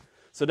 1.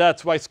 So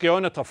that's why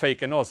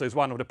Skånetrafiken also is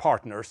one of the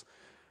partners,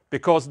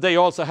 because they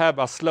also have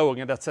a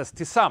slogan that says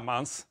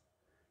tillsammans,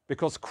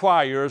 because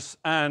choirs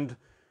and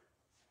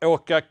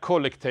åka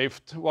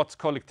kollektivt, what's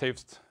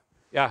kollektivt?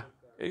 Yeah.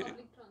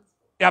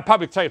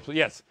 Public transport,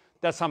 yes.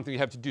 That's something you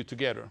have to do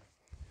together.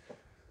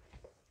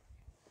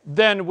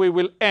 Then we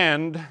will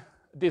end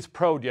this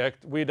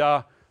project with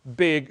a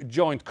big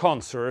joint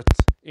concert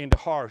in the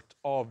heart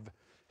of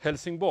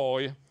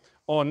Helsingborg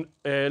on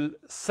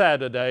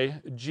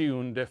Saturday,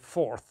 June the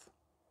 4th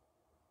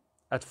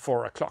at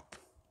 4 o'clock.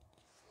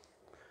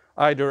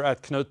 Either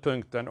at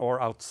Knutpunkten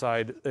or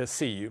outside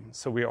CU.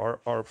 So we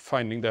are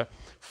finding the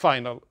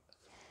final.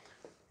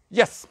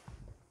 Yes.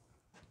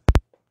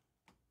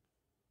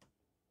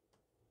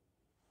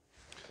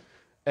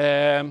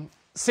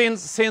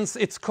 Since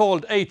it's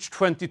called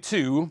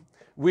H22,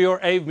 we are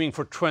aiming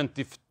for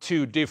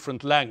 22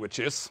 different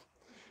languages,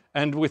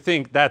 and we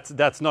think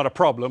that's not a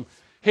problem.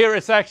 Here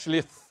it's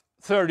actually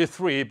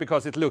 33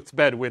 because it looks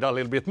better with a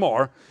little bit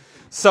more.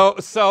 So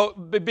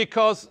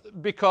because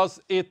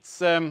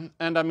it's and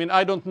I mean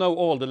I don't know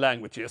all the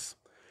languages.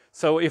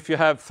 So if you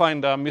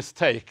find a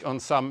mistake on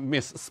some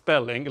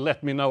misspelling,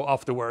 let me know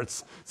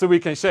afterwards so we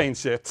can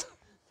change it.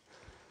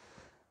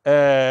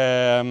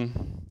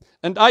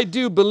 And I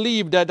do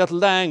believe that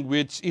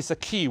language is a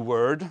key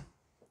word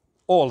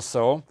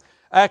also.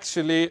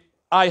 Actually,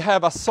 I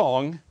have a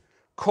song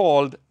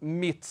called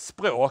Mitt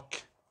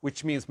språk,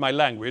 which means my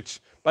language,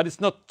 but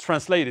it's not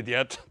translated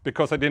yet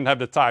because I didn't have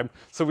the time,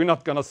 so we're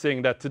not going to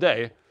sing that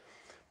today.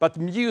 But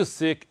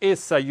music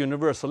is a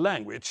universal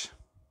language,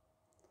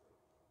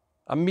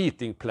 a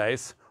meeting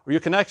place, or you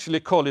can actually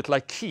call it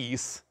like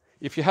keys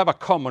if you have a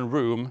common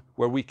room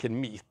where we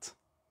can meet.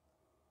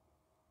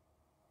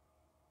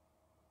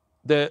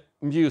 The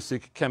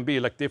music can be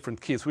like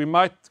different keys. We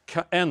might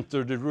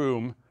enter the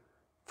room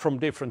from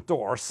different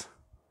doors,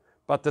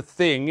 but the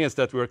thing is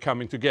that we're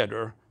coming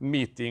together,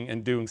 meeting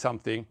and doing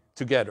something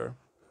together.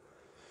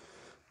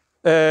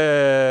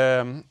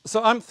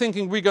 So I'm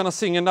thinking we're gonna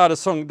sing another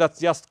song that's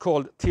just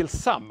called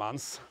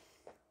Tillsammans.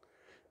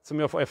 Som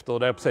jag får efter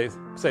det sägs.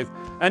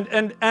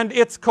 And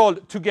it's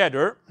called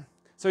Together.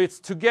 So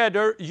it's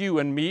Together, you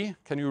and me.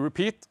 Can you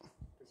repeat?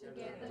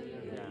 Together.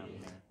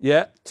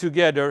 Yeah,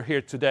 together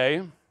here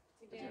today.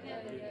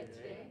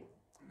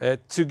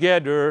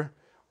 Together,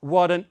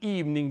 what an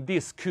evening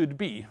this could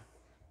be.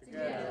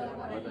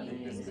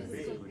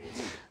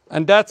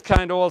 And that's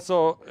kind of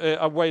also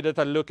a way that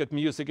I look at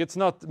music. It's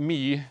not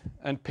me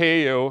and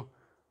Peo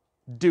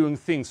doing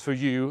things for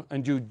you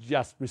and you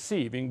just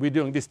receiving. We're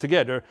doing this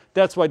together.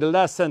 That's why the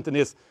last sentence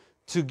is,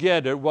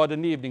 together, what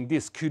an evening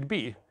this could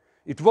be.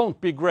 It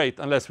won't be great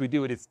unless we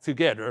do it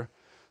together.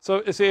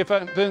 So see if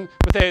I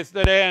precis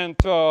det är 1,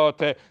 2,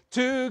 3.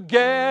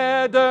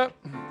 Together,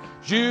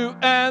 you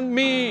and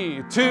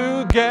me,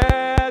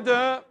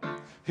 together.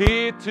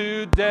 Here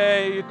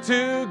today,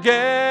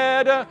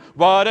 together.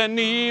 What an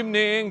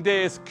evening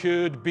this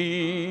could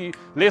be.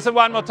 Listen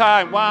one more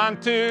time.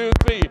 1, 2,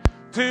 3.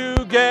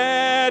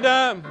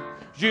 Together,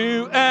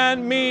 you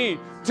and me,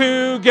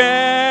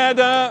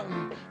 together.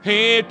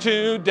 Here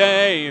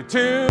today,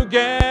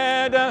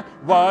 together.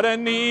 What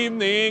an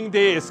evening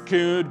this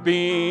could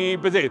be.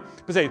 Precis.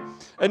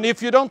 And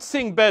if you don't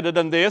sing better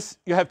than this,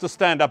 you have to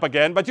stand up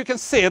again. But you can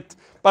sit,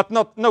 but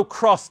no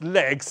crossed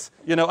legs.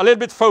 You know, a little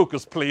bit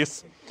focused,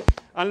 please.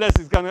 Unless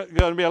it's gonna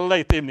be a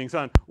late evening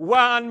song.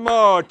 One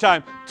more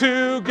time.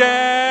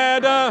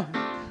 Together,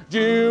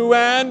 you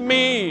and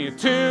me,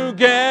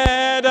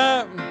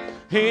 together.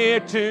 Here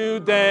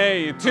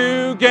today,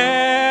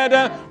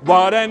 together.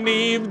 What an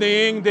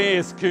evening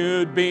this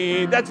could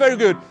be. That's very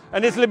good.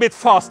 And it's a little bit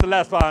fast, the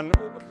last one.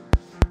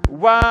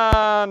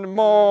 One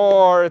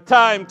more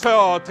time.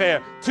 2, 3.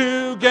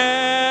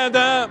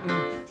 Together,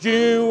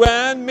 you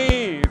and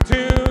me,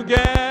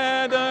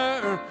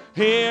 together.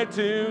 Here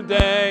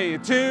today,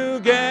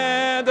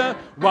 together.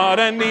 What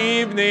an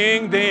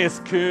evening this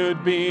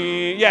could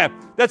be. Yeah,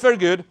 that's very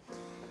good.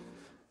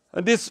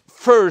 And this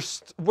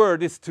first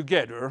word is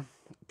together.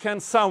 Can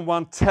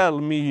someone tell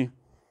me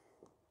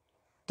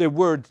the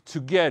word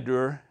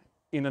together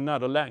in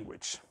another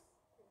language?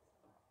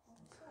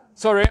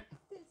 Sorry?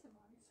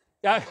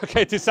 Ja,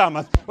 okej,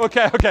 tillsammans.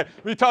 Okej.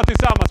 Vi tar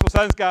tillsammans på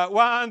svenska.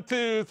 1,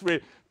 2, 3.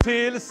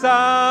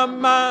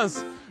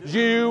 Tillsammans,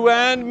 you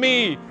and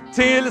me.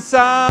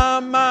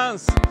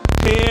 Tillsammans,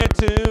 here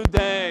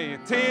today.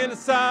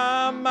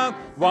 Tillsammans,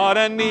 what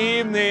an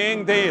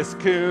evening this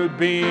could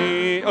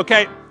be.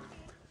 Okay,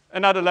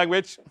 another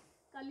language.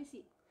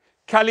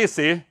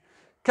 Kalisi.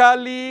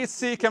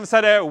 Kalisi, kan vi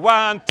säga det?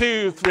 1,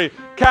 2, 3.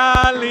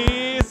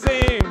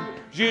 Kalisi,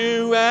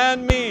 you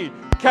and me.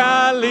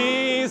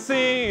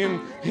 Kalisi,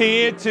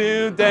 here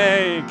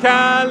today.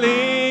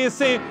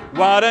 Kalisi,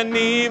 what an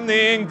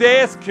evening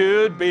this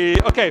could be.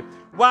 Okay,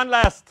 one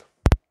last.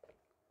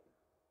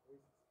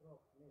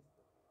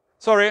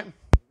 Sorry.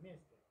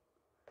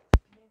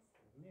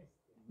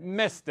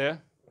 Mäste.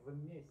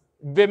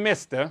 Vi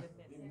mäste.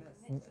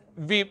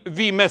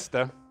 Vi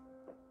mäste.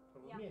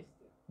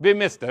 Vi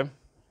mäste.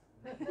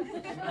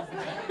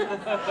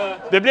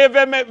 Det blev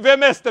vem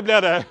mäste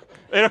blev det.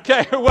 Är det okej?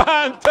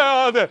 1,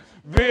 2, 3.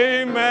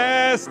 Vi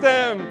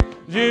mäste.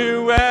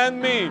 You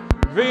and me.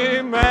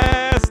 Vi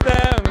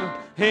mäste.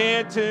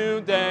 Here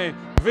today.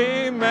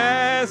 Vi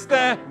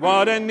mäste.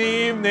 What an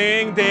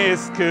evening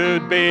this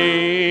could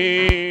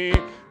be.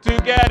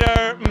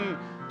 Together.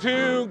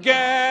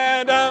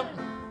 Together.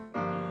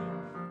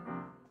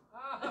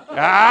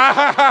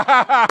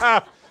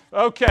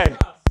 Okay.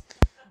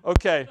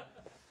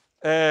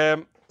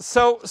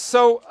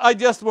 So I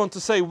just want to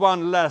say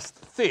one last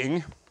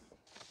thing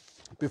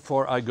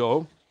before I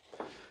go.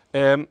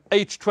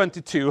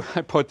 H22,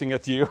 I'm pointing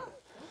at you,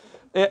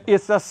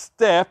 is a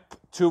step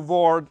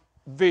toward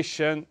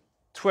Vision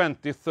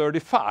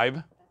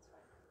 2035,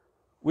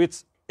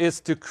 which is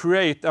to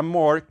create a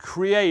more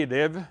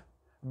creative,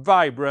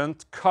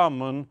 vibrant,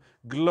 common,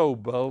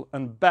 global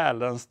and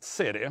balanced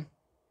city.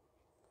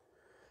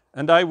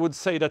 And I would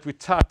say that we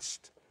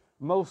touched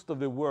most of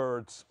the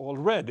words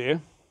already,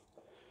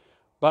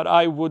 but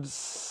I would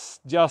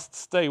just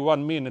stay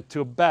 1 minute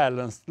to a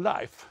balanced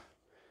life,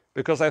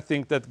 because I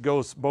think that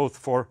goes both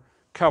for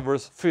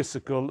covers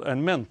physical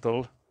and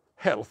mental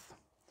health.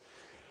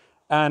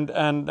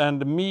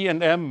 And me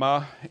and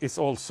Emma is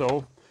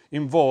also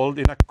involved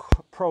in a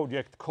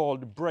project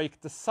called Break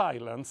the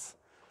Silence,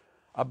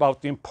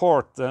 about the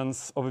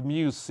importance of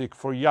music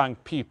for young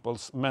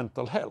people's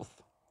mental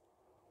health.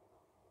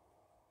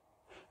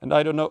 And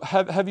I don't know,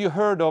 have you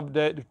heard of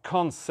the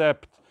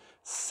concept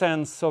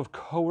sense of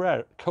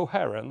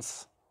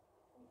coherence?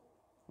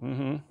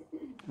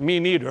 Me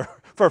neither,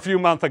 for a few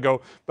months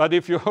ago. But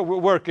if you're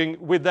working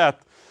with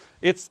that,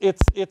 it's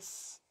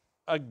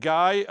a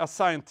guy, a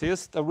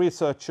scientist, a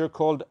researcher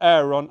called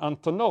Aaron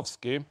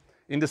Antonovsky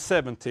in the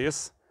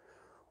 70s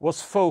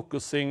was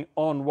focusing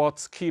on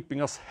what's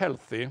keeping us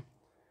healthy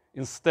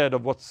instead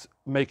of what's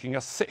making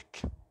us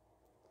sick.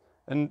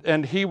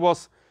 And he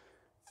was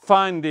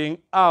finding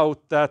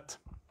out that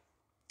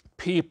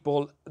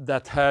people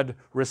that had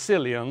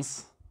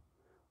resilience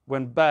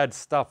when bad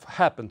stuff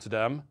happened to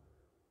them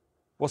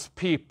was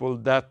people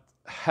that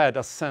had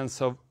a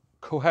sense of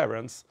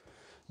coherence.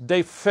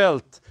 They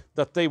felt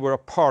that they were a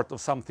part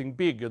of something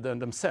bigger than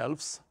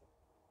themselves.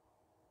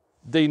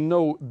 They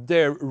know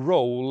their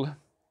role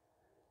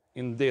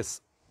in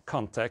this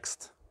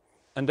context,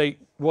 and they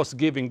was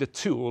giving the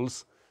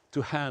tools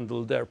to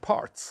handle their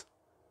parts.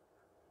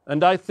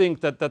 And I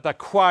think that a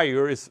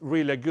choir is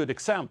really a good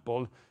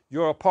example.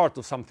 You're a part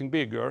of something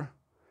bigger.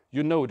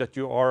 You know that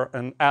you are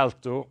an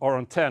alto or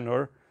a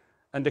tenor,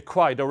 and the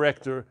choir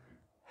director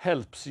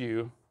helps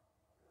you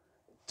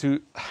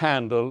to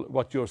handle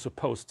what you're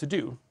supposed to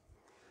do.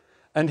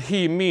 And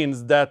he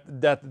means that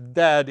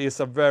is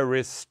a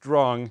very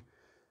strong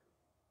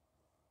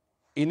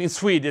in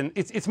Sweden,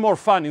 it's more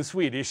fun in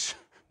Swedish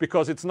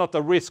because it's not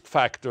a risk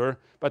factor,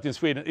 but in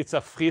Sweden it's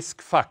a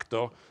frisk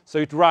factor. So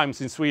it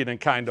rhymes in Sweden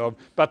kind of,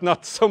 but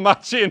not so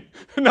much in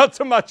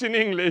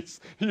English,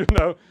 you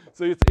know.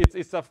 So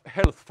it's a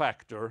health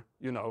factor,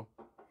 you know.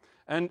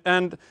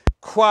 And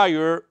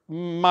choir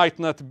might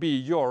not be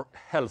your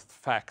health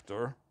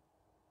factor,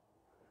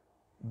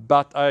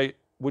 but I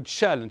would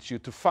challenge you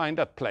to find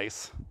that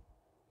place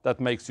that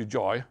makes you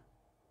joy,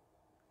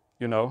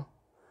 you know.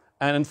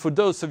 And for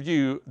those of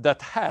you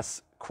that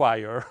has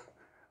choir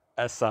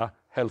as a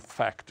health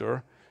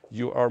factor,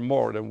 you are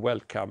more than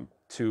welcome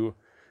to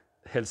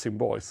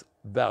Helsingborgs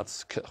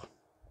Världskör.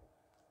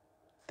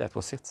 That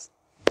was it.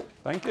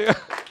 Thank you.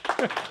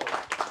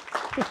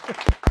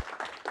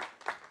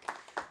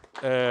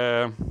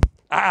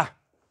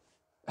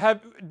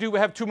 Do we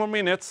have 2 more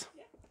minutes?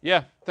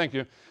 Yeah, thank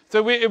you.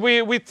 So we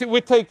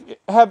take.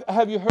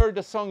 Have you heard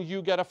the song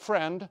 "You Got a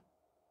Friend"?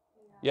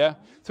 Yeah.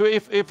 So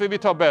if we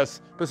talk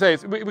best,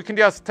 we can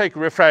just take a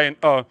refrain.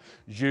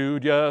 You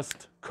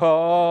just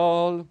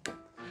call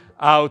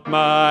out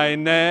my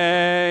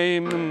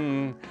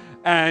name,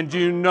 and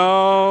you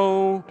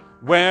know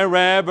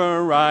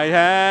wherever I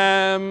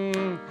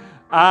am,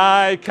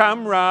 I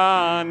come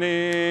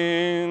running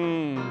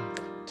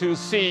to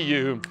see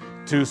you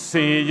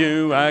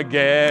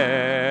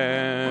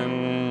again.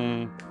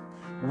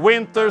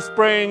 Winter,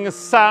 spring,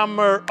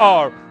 summer,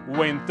 or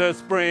winter,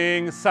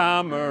 spring,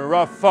 summer,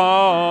 or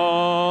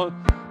fall.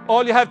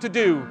 All you have to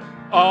do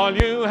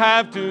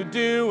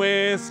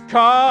is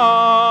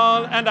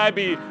call, and I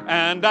be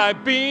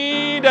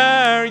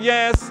there.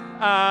 Yes,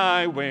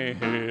 I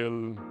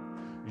will.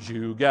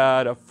 You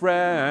got a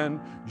friend.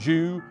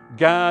 You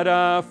got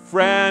a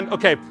friend.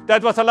 Okay,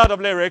 that was a lot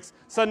of lyrics.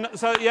 So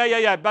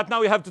yeah. But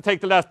now we have to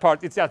take the last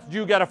part. It's just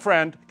you got a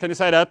friend. Can you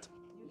say that?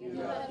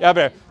 Ja,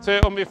 bra. Så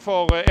om vi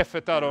får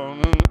F-et där då.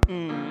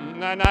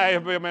 Nej,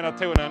 jag menar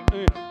tonen.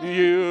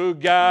 You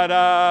got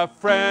a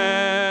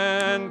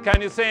friend.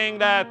 Can you sing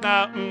that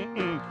now?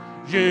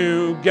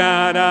 You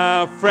got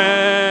a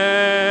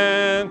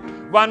friend.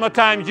 One more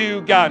time.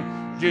 You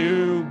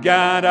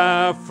got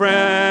a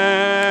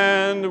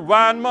friend.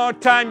 One more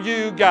time.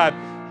 You got.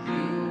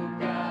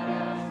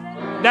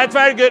 That's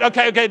very good.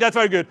 Okay, that's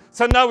very good.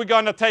 So now we're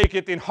gonna take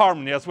it in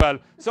harmony as well.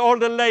 So all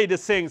the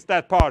ladies sings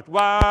that part.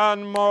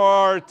 One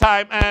more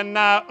time, and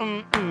now,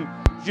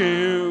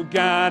 you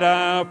got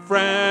a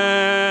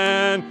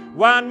friend.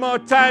 One more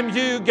time,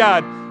 you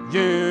got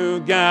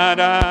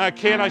a.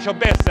 Killar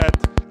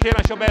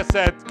kör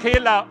bässet.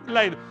 Killar,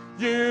 lady.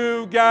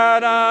 You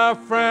got a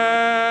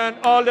friend.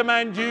 All the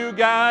men, you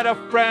got a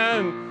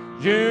friend.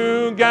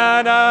 You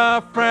got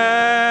a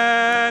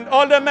friend.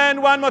 All the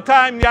men, one more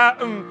time, yeah.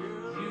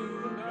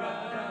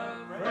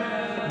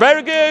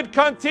 Very good.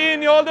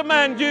 Continue, all the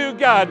men. You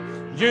got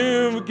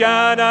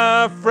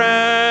a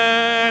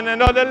friend,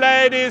 and all the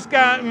ladies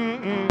got.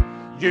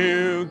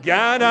 You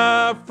got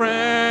a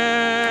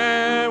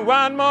friend.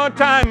 One more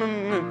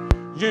time.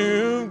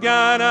 You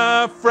got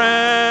a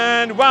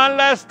friend. One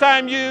last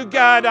time. You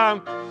got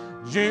a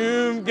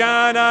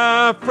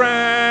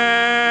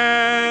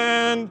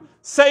friend.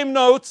 Same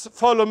notes.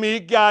 Follow me.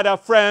 Got a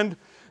friend.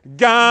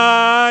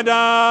 Got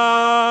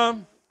a.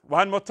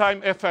 One more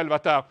time. F11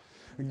 där.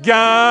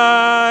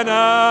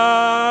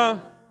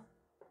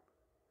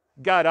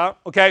 Gotta,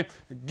 okay.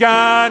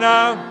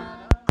 Gotta,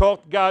 kort,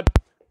 gotta,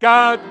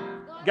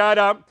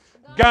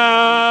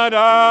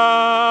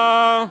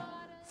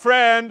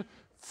 friend.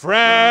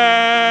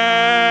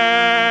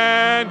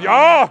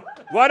 Ja,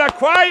 what a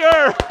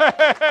choir!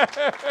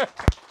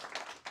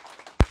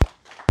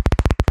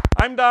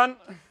 I'm done.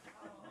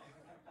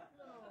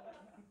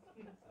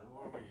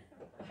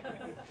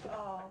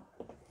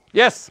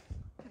 Yes.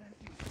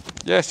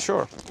 Yes,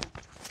 sure.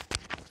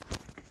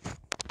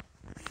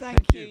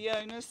 Thank you,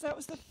 Jonas. That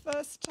was the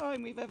first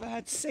time we've ever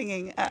had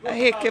singing at a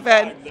HIC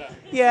event.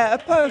 Yeah,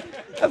 apart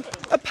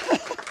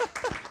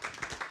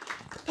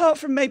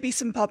from maybe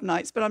some pub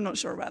nights, but I'm not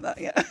sure about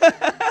that yet.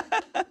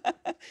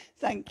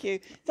 Thank you.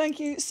 Thank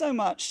you so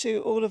much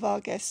to all of our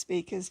guest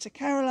speakers, to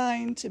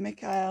Caroline, to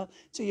Mikael,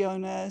 to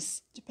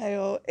Jonas, to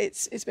Peo.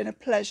 It's been a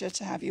pleasure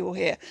to have you all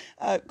here.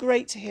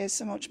 Great to hear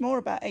so much more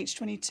about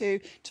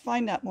H22, to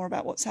find out more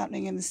about what's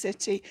happening in the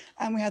city,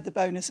 and we had the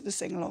bonus of a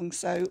sing-along,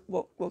 so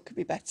what could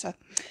be better?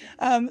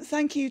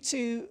 Thank you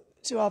to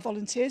our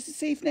volunteers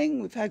this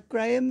evening. We've had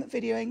Graham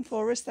videoing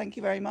for us. Thank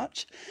you very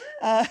much.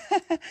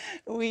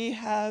 We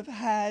have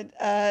had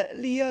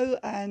Leo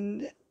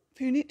and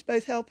Punit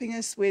both helping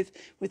us with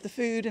the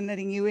food and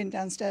letting you in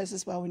downstairs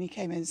as well when you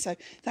came in. So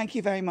thank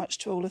you very much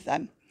to all of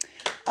them.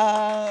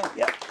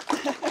 Yeah.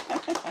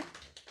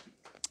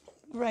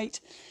 Great.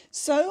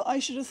 So I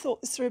should have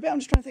thought this through a bit. I'm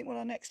just trying to think what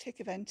our next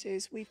HIC event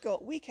is. We've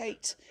got week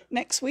 8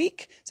 next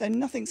week, so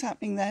nothing's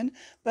happening then.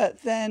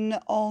 But then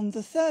on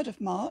the 3rd of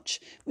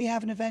March, we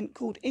have an event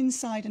called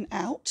Inside and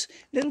Out,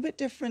 a little bit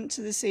different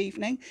to this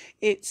evening.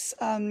 It's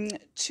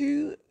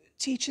 2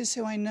 teachers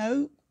who I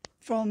know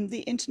from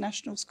the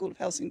International School of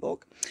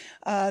Helsingborg.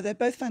 They're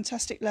both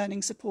fantastic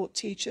learning support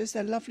teachers.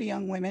 They're lovely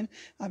young women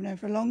I've known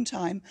for a long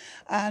time,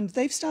 and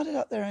they've started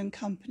up their own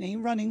company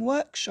running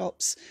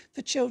workshops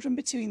for children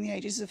between the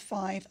ages of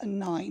 5 and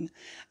 9.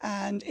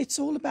 And it's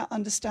all about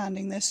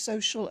understanding their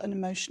social and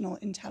emotional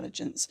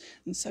intelligence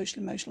and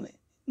social emotional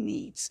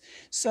needs.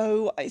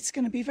 So it's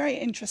going to be very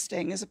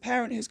interesting. As a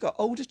parent who's got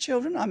older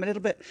children, I'm a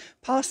little bit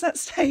past that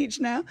stage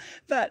now,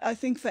 but I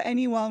think for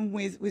anyone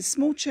with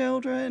small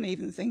children,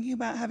 even thinking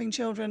about having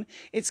children,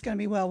 it's going to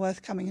be well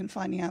worth coming and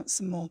finding out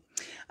some more.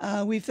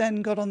 We've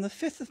then got on the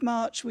 5th of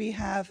March, we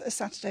have a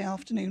Saturday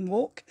afternoon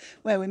walk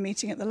where we're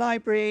meeting at the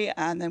library,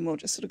 and then we'll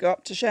just sort of go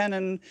up to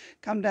Shannon,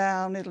 come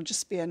down. It'll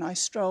just be a nice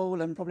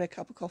stroll and probably a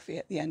cup of coffee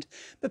at the end.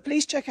 But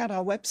please check out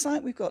our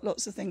website. We've got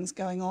lots of things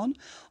going on.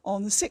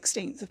 On the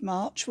 16th of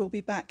March, we'll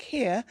be back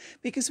here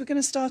because we're going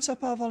to start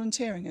up our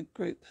volunteering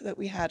group that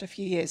we had a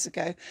few years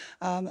ago.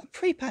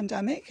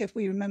 Pre-pandemic, if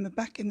we remember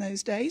back in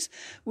those days,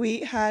 we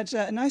had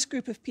a nice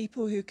group of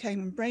people who came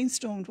and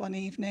brainstormed one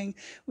evening.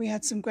 We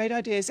had some great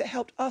ideas. It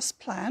helped us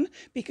plan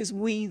because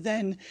we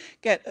then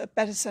get a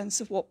better sense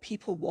of what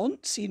people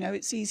want. You know,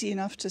 it's easy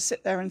enough to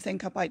sit there and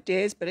think up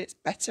ideas, but it's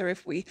better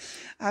if we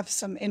have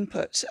some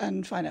input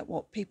and find out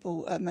what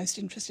people are most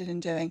interested in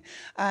doing.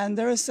 And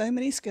there are so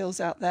many skills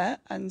out there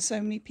and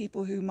so many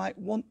people who might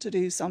want to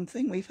do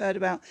something. We've heard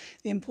about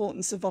the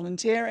importance of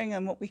volunteering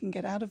and what we can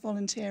get out of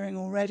volunteering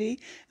already,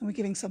 and we're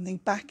giving something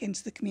back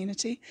into the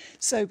community.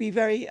 So be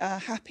very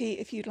happy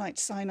if you'd like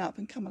to sign up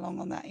and come along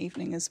on that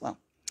evening as well.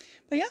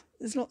 But yeah,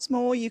 there's lots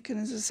more. You can,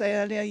 as I say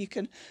earlier, you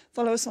can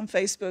follow us on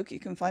Facebook, you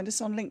can find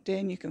us on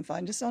LinkedIn, you can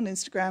find us on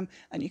Instagram,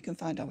 and you can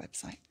find our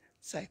website.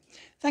 So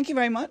thank you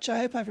very much. I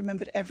hope I've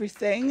remembered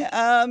everything.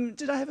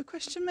 Did I have a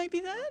question maybe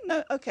there?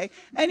 No? Okay.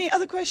 Any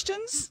other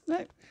questions?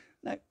 No?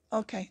 No?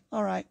 Okay.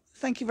 All right.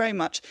 Thank you very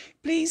much.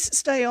 Please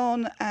stay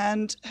on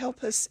and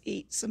help us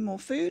eat some more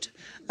food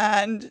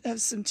and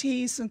have some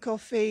tea, some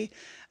coffee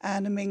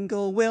and a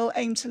mingle. We'll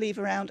aim to leave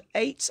around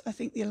 8. I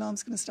think the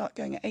alarm's going to start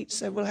going at 8,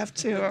 so we'll have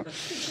to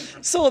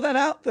sort that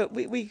out. But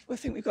we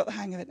think we've got the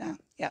hang of it now.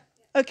 Yeah.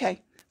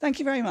 Okay. Thank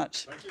you very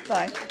much.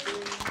 Bye.